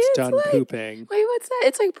after it's done pooping. Wait, what's that?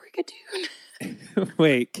 It's like Brigadoon.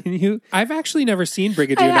 Wait, can you? I've actually never seen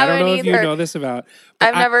Brigadoon. I don't know if you know this about.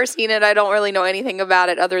 I've never seen it. I don't really know anything about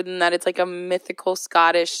it other than that it's like a mythical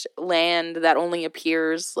Scottish land that only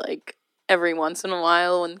appears like every once in a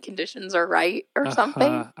while when conditions are right or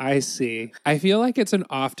something. I see. I feel like it's an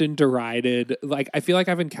often derided, like I feel like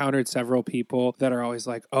I've encountered several people that are always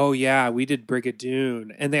like, oh yeah, we did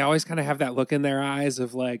Brigadoon. And they always kind of have that look in their eyes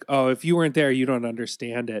of like, oh, if you weren't there, you don't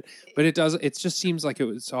understand it. But it just seems like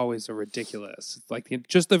it's always a ridiculous. It's like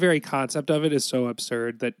just the very concept of it is so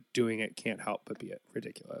absurd that doing it can't help but be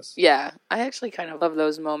ridiculous. Yeah. I actually kind of love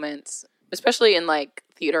those moments. especially in like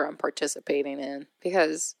theater I'm participating in,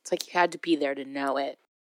 because it's like you had to be there to know it.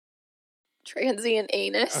 Transient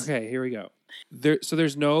anus. Okay, here we go. So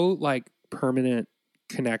there's no like permanent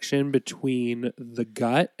connection between the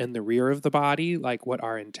gut and the rear of the body, like what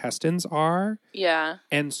our intestines are. Yeah.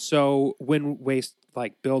 And so when waste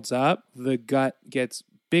like builds up, the gut gets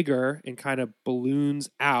bigger and kind of balloons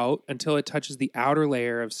out until it touches the outer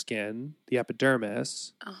layer of skin, the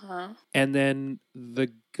epidermis. Uh-huh. And then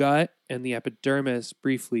the gut and the epidermis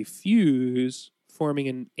briefly fuse, forming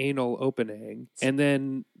an anal opening. And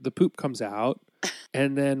then the poop comes out.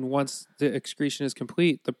 And then once the excretion is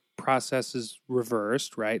complete, the process is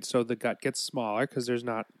reversed, right? So the gut gets smaller because there's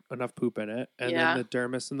not enough poop in it. And then the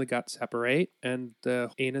dermis and the gut separate and the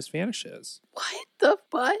anus vanishes. What the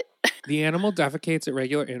butt? The animal defecates at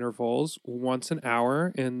regular intervals, once an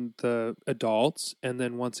hour in the adults, and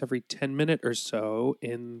then once every 10 minutes or so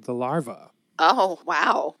in the larva. Oh,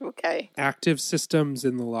 wow. Okay. Active systems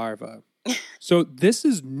in the larva. So this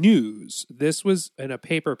is news. This was in a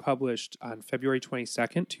paper published on February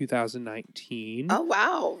 22nd, 2019. Oh,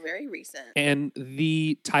 wow. Very recent. And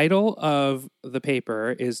the title of the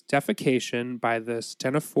paper is Defecation by the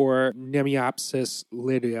Stenophore Nemiopsis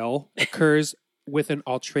lidil occurs with an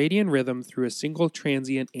ultradian rhythm through a single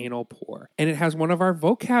transient anal pore. And it has one of our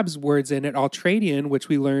vocabs words in it, ultradian, which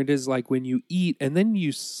we learned is like when you eat and then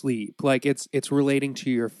you sleep. Like it's relating to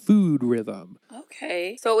your food rhythm.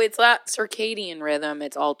 Okay. So it's not circadian rhythm,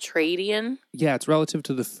 it's ultradian? Yeah, it's relative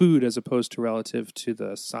to the food as opposed to relative to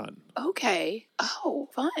the sun. Okay. Oh,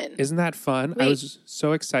 fun. Isn't that fun? Wait. I was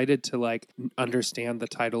so excited to like understand the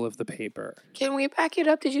title of the paper. Can we back it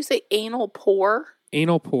up? Did you say anal pore?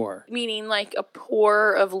 Anal pore. Meaning like a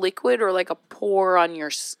pore of liquid or like a pore on your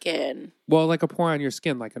skin? Well, like a pore on your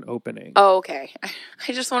skin, like an opening. Oh, okay.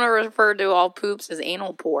 I just want to refer to all poops as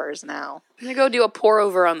anal pores now. I'm going to go do a pour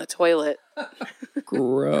over on the toilet.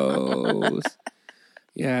 Gross.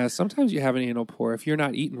 Yeah, sometimes you have an anal pore if you're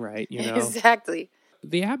not eating right, you know? Exactly.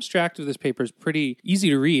 The abstract of this paper is pretty easy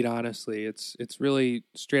to read, honestly. It's really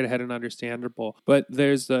straight ahead and understandable. But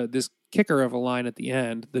there's this kicker of a line at the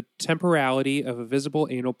end. The temporality of a visible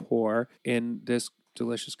anal pore in this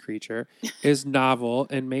delicious creature is novel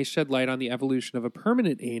and may shed light on the evolution of a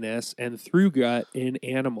permanent anus and through gut in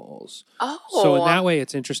animals. Oh. So in that way,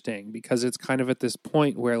 it's interesting because it's kind of at this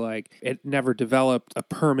point where like it never developed a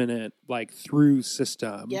permanent like through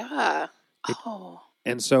system. Yeah.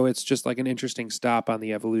 And so it's just like an interesting stop on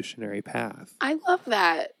the evolutionary path. I love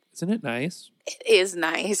that. Isn't it nice? It is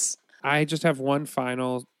nice. I just have one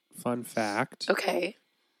final fun fact. Okay.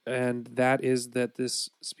 And that is that this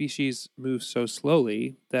species moves so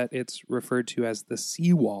slowly that it's referred to as the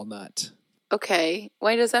sea walnut. Okay.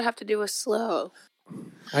 Why does that have to do with slow?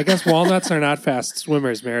 I guess walnuts are not fast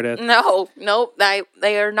swimmers, Meredith. Nope.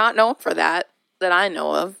 They are not known for that I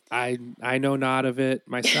know of. I know not of it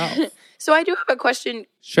myself. So I do have a question.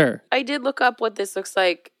 Sure. I did look up what this looks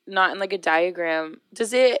like, not in like a diagram.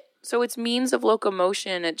 So its means of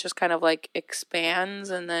locomotion, it just kind of like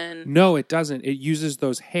expands and then... No, it doesn't. It uses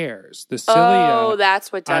those hairs, the cilia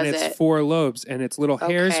that's what does on its 4 lobes, and its little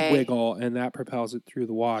hairs wiggle, and that propels it through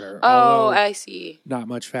the water. Although, I see. Not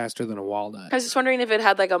much faster than a walnut. I was just wondering if it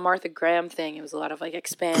had like a Martha Graham thing. It was a lot of like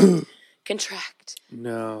expand, contract.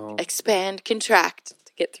 No. Expand, contract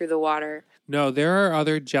to get through the water. No, there are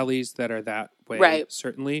other jellies that are that way, right.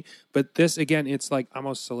 Certainly. But this, again, it's like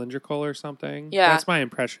almost cylindrical or something. Yeah. That's my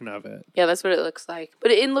impression of it. Yeah, that's what it looks like.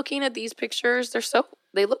 But in looking at these pictures,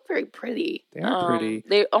 they look very pretty. They are pretty.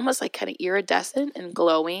 They're almost like kind of iridescent and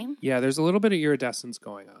glowing. Yeah, there's a little bit of iridescence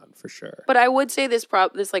going on for sure. But I would say this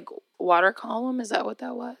like water column, is that what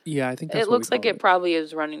that was? Yeah, I think that's it looks like it probably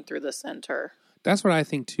is running through the center. That's what I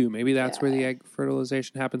think too. Maybe that's where the egg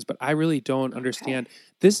fertilization happens, but I really don't understand.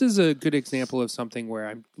 This is a good example of something where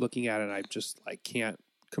I'm looking at it and I just like can't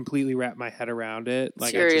completely wrap my head around it. Like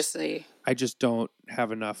seriously. I just don't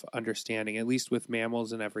have enough understanding, at least with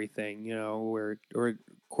mammals and everything, you know, or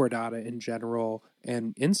chordata in general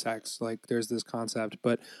and insects. Like there's this concept,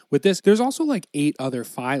 but with this, there's also like 8 other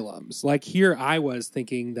phylums. Like here I was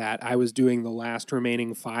thinking that I was doing the last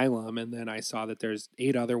remaining phylum, and then I saw that there's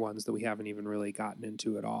 8 other ones that we haven't even really gotten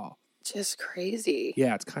into at all. Just crazy.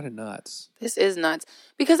 Yeah, it's kind of nuts. This is nuts.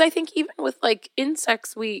 Because I think even with like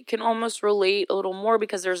insects, we can almost relate a little more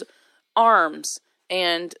because there's arms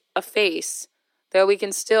and a face that we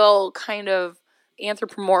can still kind of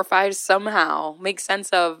anthropomorphize somehow, make sense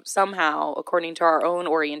of somehow according to our own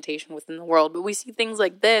orientation within the world. But we see things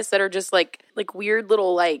like this that are just like weird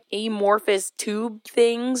little like amorphous tube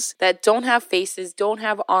things that don't have faces, don't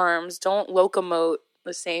have arms, don't locomote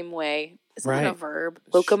the same way Is that a verb?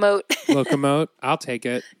 Locomote. Locomote. I'll take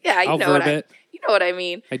it. Yeah, I'll verb it. You know what I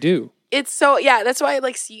mean. I do. It's so, yeah, that's why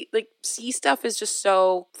sea stuff is just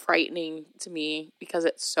so frightening to me because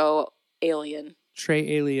it's so alien. Très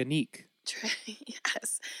alienique.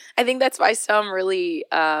 Yes. I think that's why some really,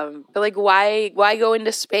 but like, why go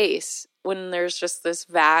into space when there's just this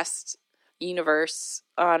vast universe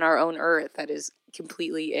on our own Earth that is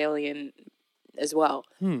completely alien as well?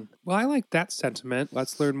 Well, I like that sentiment.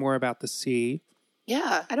 Let's learn more about the sea.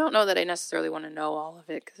 Yeah. I don't know that I necessarily want to know all of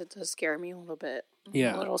it because it does scare me a little bit. Yeah.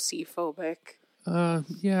 I'm a little sea phobic.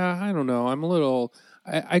 Yeah, I don't know. I'm a little...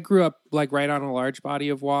 I grew up like right on a large body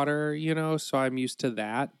of water, you know, so I'm used to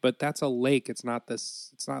that. But that's a lake. It's not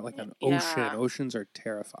like an ocean. Oceans are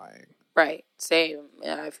terrifying. Right. Same.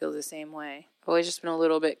 Yeah, I feel the same way. I've always just been a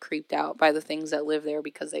little bit creeped out by the things that live there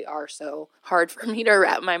because they are so hard for me to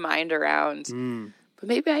wrap my mind around. But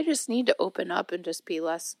maybe I just need to open up and just be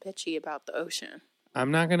less bitchy about the ocean. I'm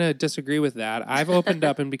not going to disagree with that. I've opened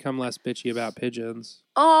up and become less bitchy about pigeons.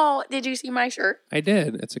 Oh, did you see my shirt? I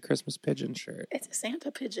did. It's a Christmas pigeon shirt. It's a Santa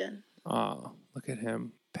pigeon. Oh, look at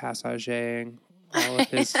him passaging all of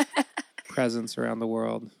his presents around the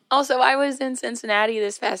world. Also, I was in Cincinnati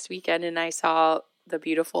this past weekend and I saw the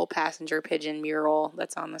beautiful passenger pigeon mural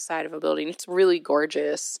that's on the side of a building. It's really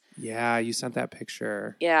gorgeous. Yeah, you sent that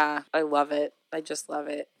picture. Yeah, I love it. I just love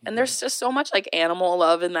it. And there's just so much like animal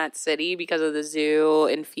love in that city because of the zoo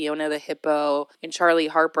and Fiona the hippo and Charlie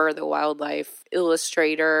Harper, the wildlife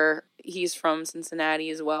illustrator. He's from Cincinnati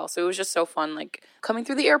as well. So it was just so fun, like coming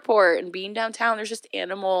through the airport and being downtown. There's just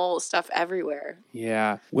animal stuff everywhere.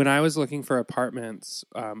 Yeah. When I was looking for apartments,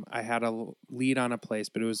 I had a lead on a place,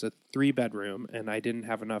 but it was a 3-bedroom and I didn't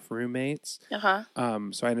have enough roommates. So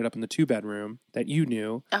I ended up in the 2-bedroom that you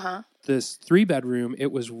knew. This 3-bedroom,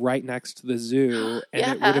 it was right next to the zoo,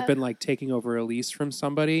 and it would have been like taking over a lease from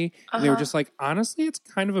somebody. And they were just like, honestly, it's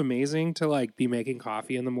kind of amazing to like be making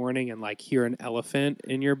coffee in the morning and like hear an elephant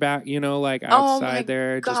in your back, you know, like outside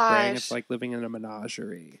just praying. It's like living in a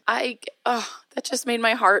menagerie. That just made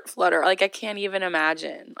my heart flutter. Like I can't even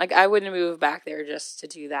imagine. Like I wouldn't move back there just to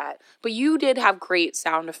do that. But you did have great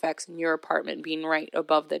sound effects in your apartment being right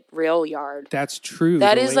above the rail yard. That's true.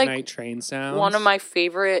 That the is late like night train sounds. One of my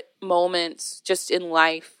favorite moments just in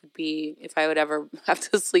life would be if I would ever have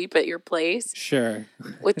to sleep at your place. Sure.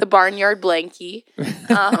 With the barnyard blankie.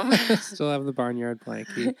 Still have the barnyard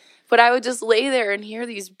blankie. But I would just lay there and hear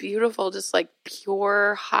these beautiful, just like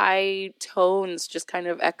pure high tones just kind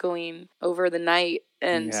of echoing over the night.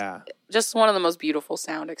 And just one of the most beautiful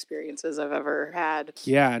sound experiences I've ever had.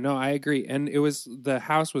 Yeah, no, I agree. And the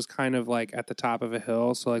house was kind of like at the top of a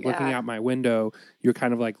hill. So like looking out my window, you're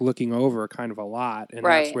kind of like looking over kind of a lot. And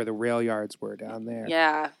that's where the rail yards were down there.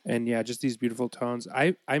 Yeah. And just these beautiful tones.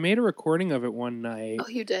 I made a recording of it one night. Oh,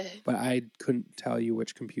 you did? But I couldn't tell you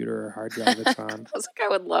which computer or hard drive it's on. I was like, I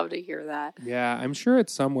would love to hear that. Yeah, I'm sure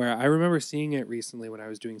it's somewhere. I remember seeing it recently when I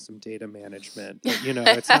was doing some data management. But,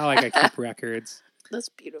 it's not like I keep records. That's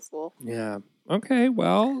beautiful. Yeah. Okay,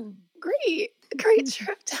 well. Great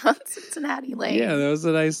trip down Cincinnati Lane. Yeah, that was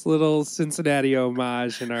a nice little Cincinnati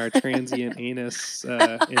homage in our transient anus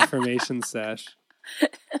information sesh. So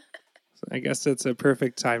I guess it's a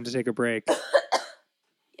perfect time to take a break.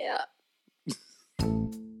 Yeah.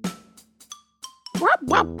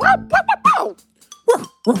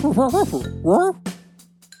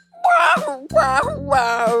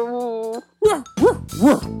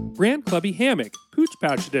 Brand Clubby Hammock, Pooch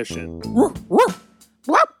Pouch Edition.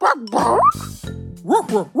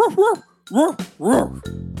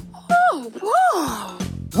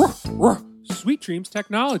 Sweet Dreams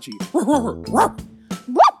Technology.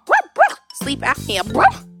 Sleep apnea.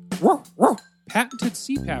 Patented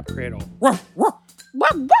CPAP cradle.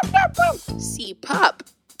 CPAP.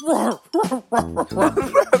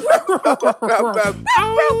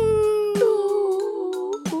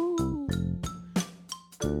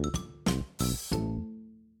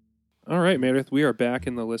 All right, Meredith, we are back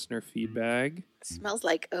in the listener feedback. Smells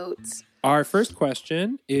like oats. Our first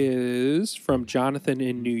question is from Jonathan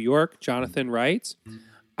in New York. Jonathan writes,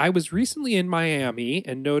 I was recently in Miami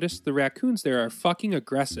and noticed the raccoons there are fucking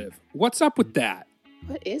aggressive. What's up with that?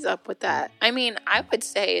 What is up with that? I mean, I would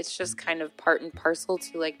say it's just kind of part and parcel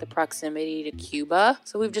to like the proximity to Cuba.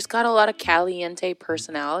 So we've just got a lot of caliente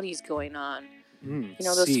personalities going on.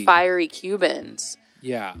 Those fiery Cubans.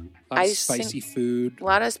 Yeah. A lot of spicy food. A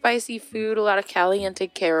lot of spicy food, a lot of caliente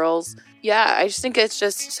carols. Yeah, I just think it's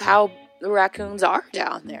just how the raccoons are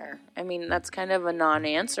down there. I mean, that's kind of a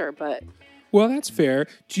non-answer, but... Well, that's fair.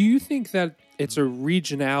 Do you think that it's a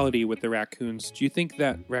regionality with the raccoons. Do you think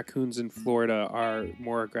that raccoons in Florida are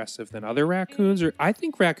more aggressive than other raccoons? Or I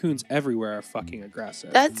think raccoons everywhere are fucking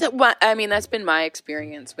aggressive. That's been my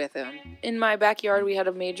experience with them. In my backyard, we had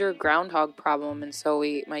a major groundhog problem, and so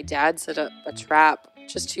my dad set up a trap.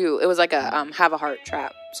 It was like a have a heart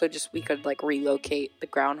trap. So just we could like relocate the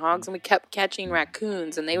groundhogs, and we kept catching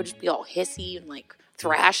raccoons, and they would just be all hissy and like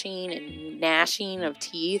thrashing and gnashing of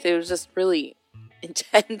teeth. It was just really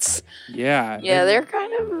intense. Yeah. Yeah, they're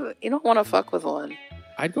kind of, you don't want to fuck with one.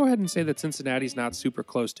 I'd go ahead and say that Cincinnati's not super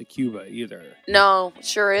close to Cuba either. No,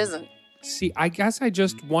 sure isn't. See, I guess I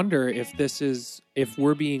just wonder if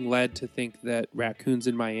we're being led to think that raccoons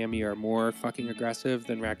in Miami are more fucking aggressive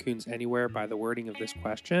than raccoons anywhere by the wording of this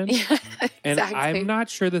question. Yeah, exactly. And I'm not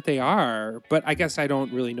sure that they are, but I guess I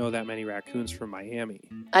don't really know that many raccoons from Miami.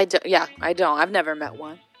 I don't. I've never met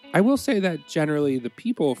one. I will say that generally the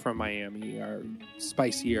people from Miami are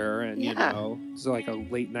spicier and, it's like a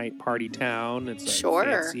late night party town. It's a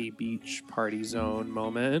fancy beach party zone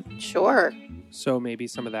moment. Sure. So maybe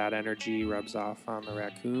some of that energy rubs off on the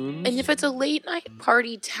raccoons. And if it's a late night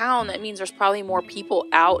party town, that means there's probably more people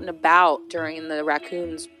out and about during the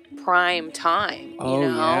raccoons' prime time.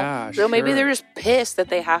 Yeah, so maybe they're just pissed that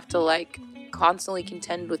they have to like constantly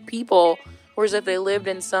contend with people. Whereas if they lived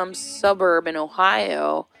in some suburb in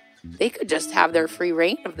Ohio, they could just have their free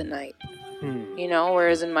reign of the night.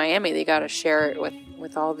 Whereas in Miami, they got to share it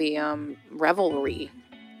with all the revelry.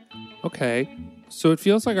 Okay. So it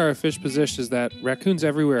feels like our official position is that raccoons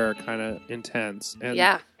everywhere are kind of intense. And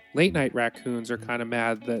late night raccoons are kind of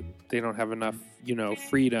mad that they don't have enough,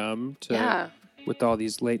 freedom to with all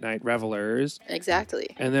these late night revelers.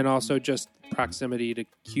 Exactly. And then also just proximity to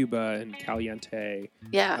Cuba and caliente.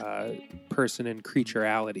 Person and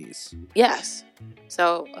creaturealities. Yes.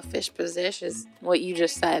 So a fish position is what you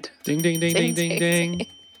just said. Ding, ding, ding, ding, ding, ding.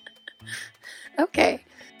 Okay.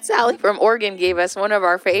 Sally from Oregon gave us one of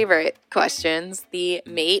our favorite questions. The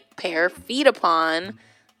mate, pair, feed upon.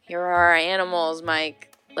 Here are our animals,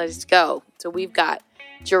 Mike. Let's go. So we've got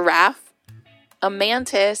giraffe, a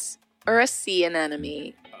mantis, or a sea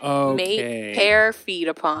anemone. Okay. Mate, pair, feed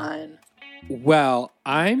upon. Well,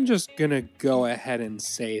 I'm just going to go ahead and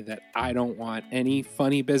say that I don't want any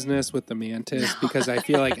funny business with the mantis because I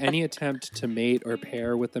feel like any attempt to mate or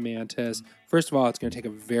pair with the mantis, first of all, it's going to take a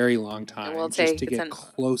very long time just to get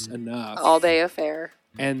close enough. All-day affair.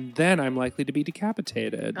 And then I'm likely to be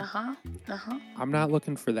decapitated. I'm not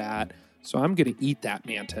looking for that. So I'm going to eat that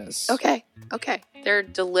mantis. Okay. They're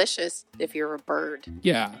delicious if you're a bird.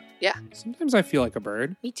 Yeah. Yeah. Sometimes I feel like a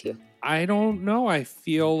bird. Me too. I don't know. I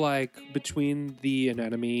feel like between the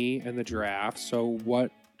anemone and the giraffe. So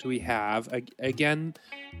what do we have? Again,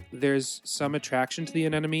 there's some attraction to the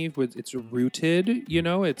anemone. It's rooted,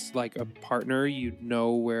 it's like a partner. You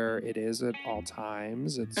know where it is at all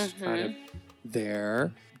times. It's kind of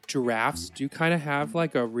there. Giraffes do kind of have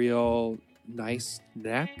like a real nice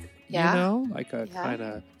neck. Like a kind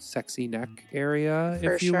of sexy neck area,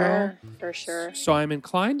 if you will. For sure. So I'm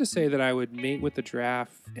inclined to say that I would mate with the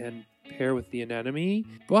giraffe and pair with the anemone,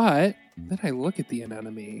 but then I look at the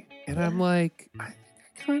anemone and I'm like, I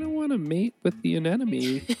kind of want to mate with the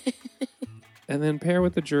anemone and then pair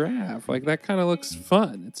with the giraffe. Like that kind of looks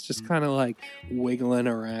fun. It's just kind of like wiggling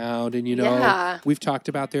around and we've talked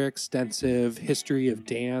about their extensive history of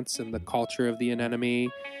dance and the culture of the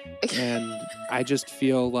anemone. And I just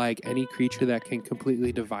feel like any creature that can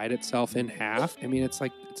completely divide itself in half. I mean, it's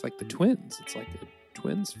like the twins. It's like a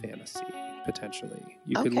twins fantasy, potentially.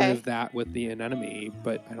 You could live that with the anemone,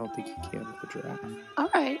 but I don't think you can with the giraffe. All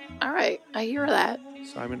right. I hear that.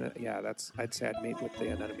 So I'm gonna, I'd say I'd mate with the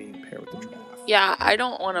anemone and pair with the giraffe. Yeah, I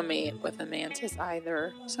don't want to mate with a mantis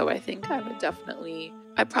either. So I think I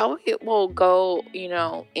probably will go,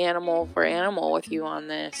 animal for animal with you on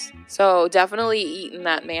this. So definitely eating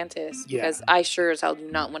that mantis. Yeah. Because I sure as hell do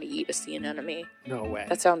not want to eat a sea anemone. No way.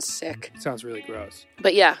 That sounds sick. It sounds really gross.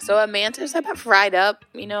 But yeah, so a mantis, I bet fried up,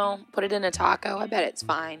 put it in a taco. I bet it's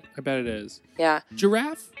fine. I bet it is. Yeah.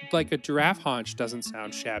 Giraffe, like a giraffe haunch doesn't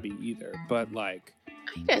sound shabby either, but like...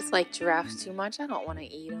 I just like giraffes too much. I don't want to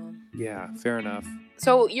eat them. Yeah, fair enough.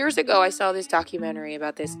 So years ago, I saw this documentary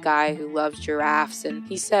about this guy who loves giraffes, and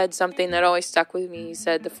he said something that always stuck with me. He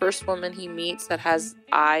said the first woman he meets that has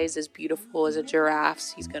eyes as beautiful as a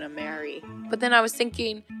giraffe's, he's going to marry. But then I was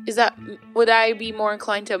thinking, would I be more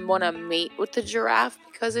inclined to want to mate with the giraffe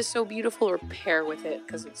because it's so beautiful or pair with it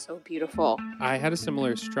because it's so beautiful? I had a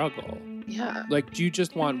similar struggle. Yeah. Like, do you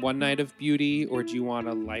just want one night of beauty or do you want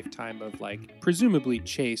a lifetime of, like, presumably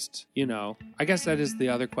chaste, I guess that is the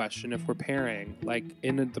other question. If we're pairing, like,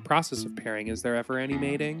 in the process of pairing, is there ever any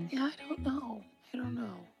mating? Yeah, I don't know.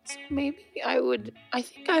 So maybe I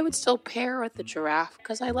think I would still pair with the giraffe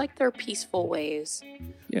because I like their peaceful ways.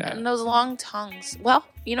 Yeah. And those long tongues. Well,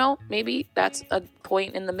 maybe that's a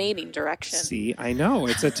point in the mating direction. See, I know.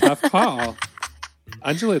 It's a tough call.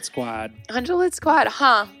 Undulate Squad. Undulate Squad,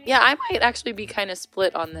 huh? Yeah, I might actually be kind of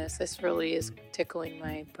split on this. This really is tickling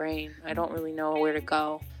my brain. I don't really know where to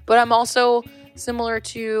go. But I'm also similar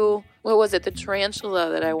to, what was it, the tarantula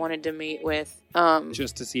that I wanted to mate with.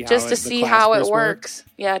 Just to see how it works.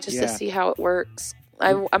 Yeah, to see how it works.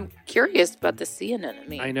 I'm curious about the sea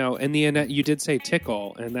anemone. I know, and you did say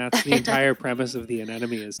tickle, and that's the entire premise of the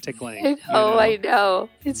anemone is tickling. I know.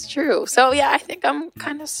 It's true. So yeah, I think I'm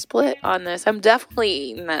kind of split on this. I'm definitely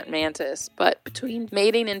eating that mantis, but between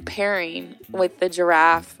mating and pairing with the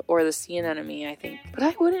giraffe or the sea anemone, I think. But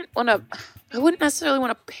I wouldn't necessarily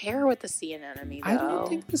want to pair with the sea anemone, though. I don't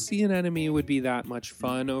think the sea anemone would be that much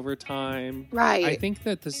fun over time. Right. I think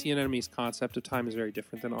that the sea anemone's concept of time is very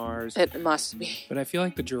different than ours. It must be. But I feel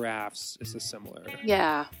like the giraffes is a similar.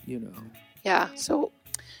 Yeah. Yeah. So,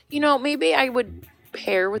 maybe I would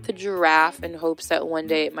pair with the giraffe in hopes that one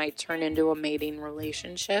day it might turn into a mating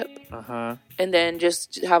relationship. Uh-huh. And then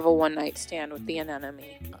just have a one-night stand with the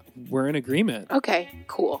anemone. We're in agreement. Okay,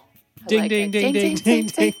 cool. Ding, ding, ding, ding, ding,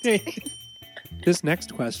 ding, ding. This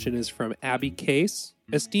next question is from Abby Case.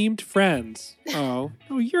 Esteemed friends. Oh,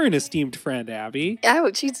 you're an esteemed friend, Abby. Yeah,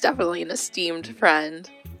 she's definitely an esteemed friend.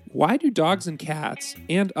 Why do dogs and cats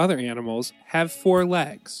and other animals have 4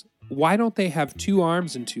 legs? Why don't they have 2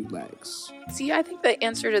 arms and 2 legs? See, I think the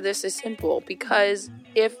answer to this is simple because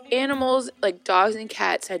if animals like dogs and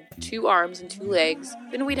cats had 2 arms and 2 legs,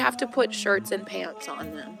 then we'd have to put shirts and pants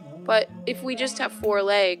on them. But if we just have 4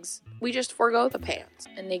 legs, we just forego the pants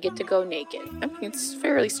and they get to go naked. I mean, it's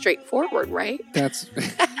fairly straightforward, right?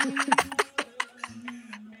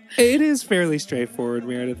 It is fairly straightforward,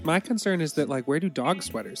 Meredith. My concern is that, where do dog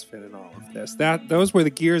sweaters fit in all of this? Those were the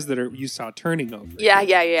gears that you saw turning over.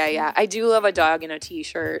 Yeah. I do love a dog in a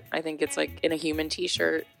t-shirt. I think it's in a human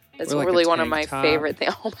t-shirt. It's really one of my favorite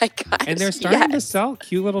things. Oh my gosh. And they're starting to sell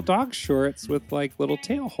cute little dog shorts with little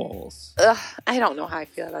tail holes. I don't know how I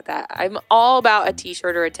feel about that. I'm all about a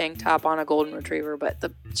t-shirt or a tank top on a golden retriever, but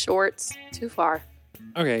the shorts, too far.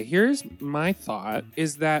 Okay, here's my thought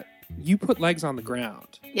is that you put legs on the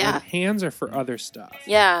ground. Yeah. And hands are for other stuff.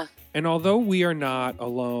 Yeah. And although we are not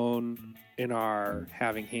alone in our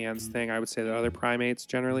having hands thing, I would say that other primates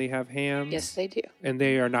generally have hands. Yes, they do. And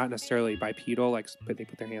they are not necessarily bipedal, but they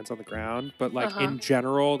put their hands on the ground. But in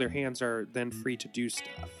general, their hands are then free to do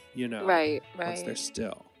stuff, Right. Once they're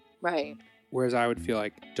still. Right. Whereas I would feel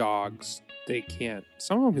like dogs, they can't.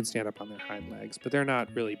 Some of them can stand up on their hind legs, but they're not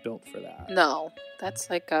really built for that. No, that's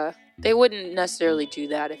they wouldn't necessarily do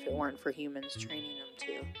that if it weren't for humans training them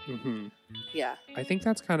to. Mm-hmm. Yeah. I think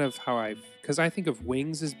that's kind of how because I think of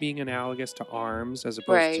wings as being analogous to arms as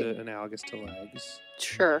opposed to analogous to legs.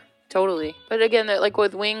 Sure. Totally. But again,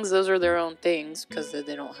 with wings, those are their own things because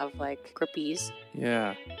they don't have grippies.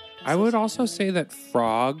 Yeah. I would also say that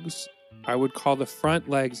frogs, I would call the front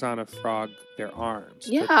legs on a frog their arms.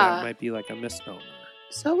 Yeah. But that might be a misnomer.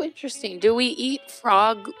 So interesting. Do we eat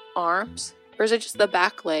frog arms? Or is it just the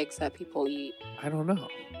back legs that people eat? I don't know.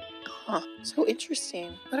 Huh. So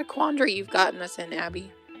interesting. What a quandary you've gotten us in,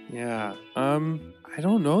 Abby. Yeah. I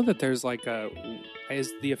don't know that there's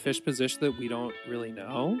is the fish position that we don't really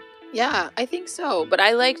know? Yeah, I think so. But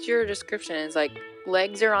I liked your description. It's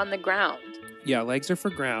legs are on the ground. Yeah, legs are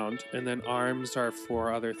for ground, and then arms are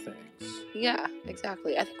for other things. Yeah,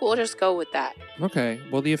 exactly. I think we'll just go with that. Okay.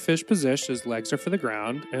 Well, the fish position is legs are for the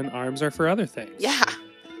ground, and arms are for other things. Yeah.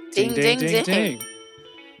 Ding, ding, ding, ding.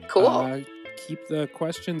 Cool. Keep the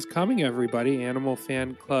questions coming, everybody.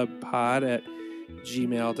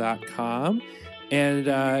 animalfanClubPod@gmail.com. And,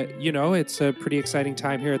 it's a pretty exciting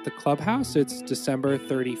time here at the clubhouse. It's December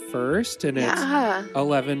 31st, and it's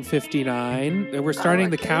 11:59. We're starting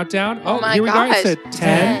the countdown. Oh, my here we gosh. go. It's at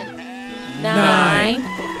 10, 9,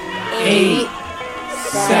 8,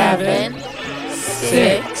 7,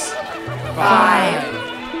 6,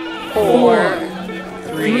 5, 4,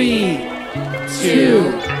 3,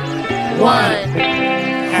 2, 1.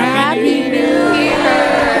 Happy New Year!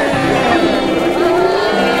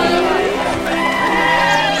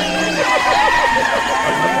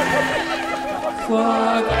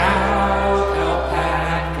 Plug out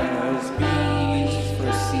alpacas, bees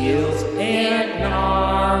for seals, and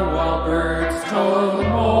narwhal birds totem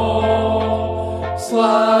mole.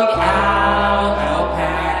 Slug out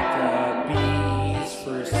alpaca, bees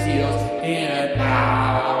for seals, and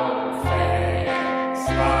owl fang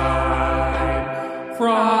slime.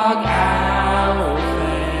 Frog owl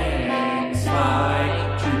fang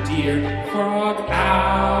slime to deer, frog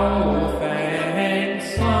owl.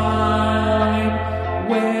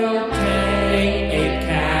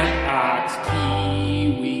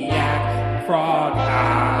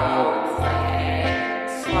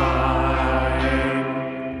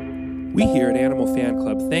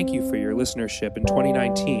 Club thank you for your listenership in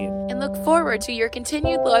 2019. And look forward to your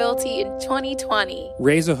continued loyalty in 2020.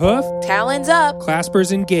 Raise a hoof. Talons up.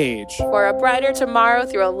 Claspers engage. For a brighter tomorrow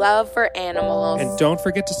through a love for animals. And don't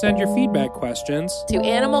forget to send your feedback questions to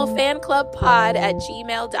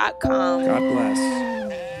animalfanclubpod@gmail.com. God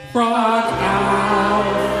bless. Frog owl,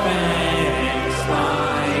 fangs,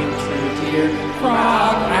 slime, true deer.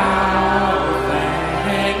 Frog owl,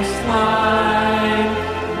 fangs, slime.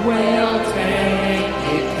 Whale, tank,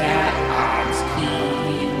 hit cat, ox,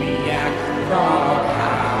 kiwi, yak. Frog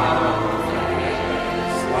owl,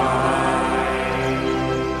 fangs, slime.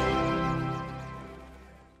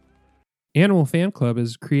 Animal Fan Club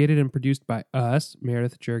is created and produced by us,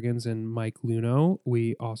 Meredith Juergens and Mike Luno.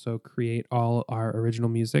 We also create all our original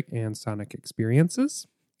music and sonic experiences.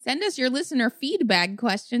 Send us your listener feedback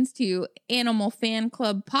questions to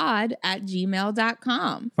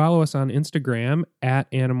animalfanclubpod@gmail.com. Follow us on Instagram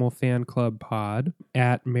 @animalfanclubpod,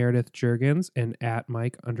 @Meredith Juergens, and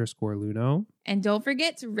 @Mike_Luno. And don't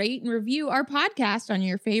forget to rate and review our podcast on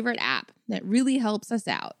your favorite app. That really helps us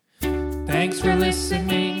out. Thanks for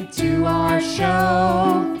listening to our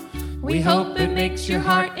show. We hope it makes your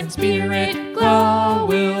heart and spirit glow.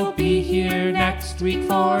 We'll be here next week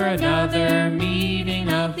for another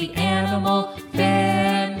meeting of the Animal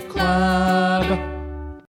Fan Club.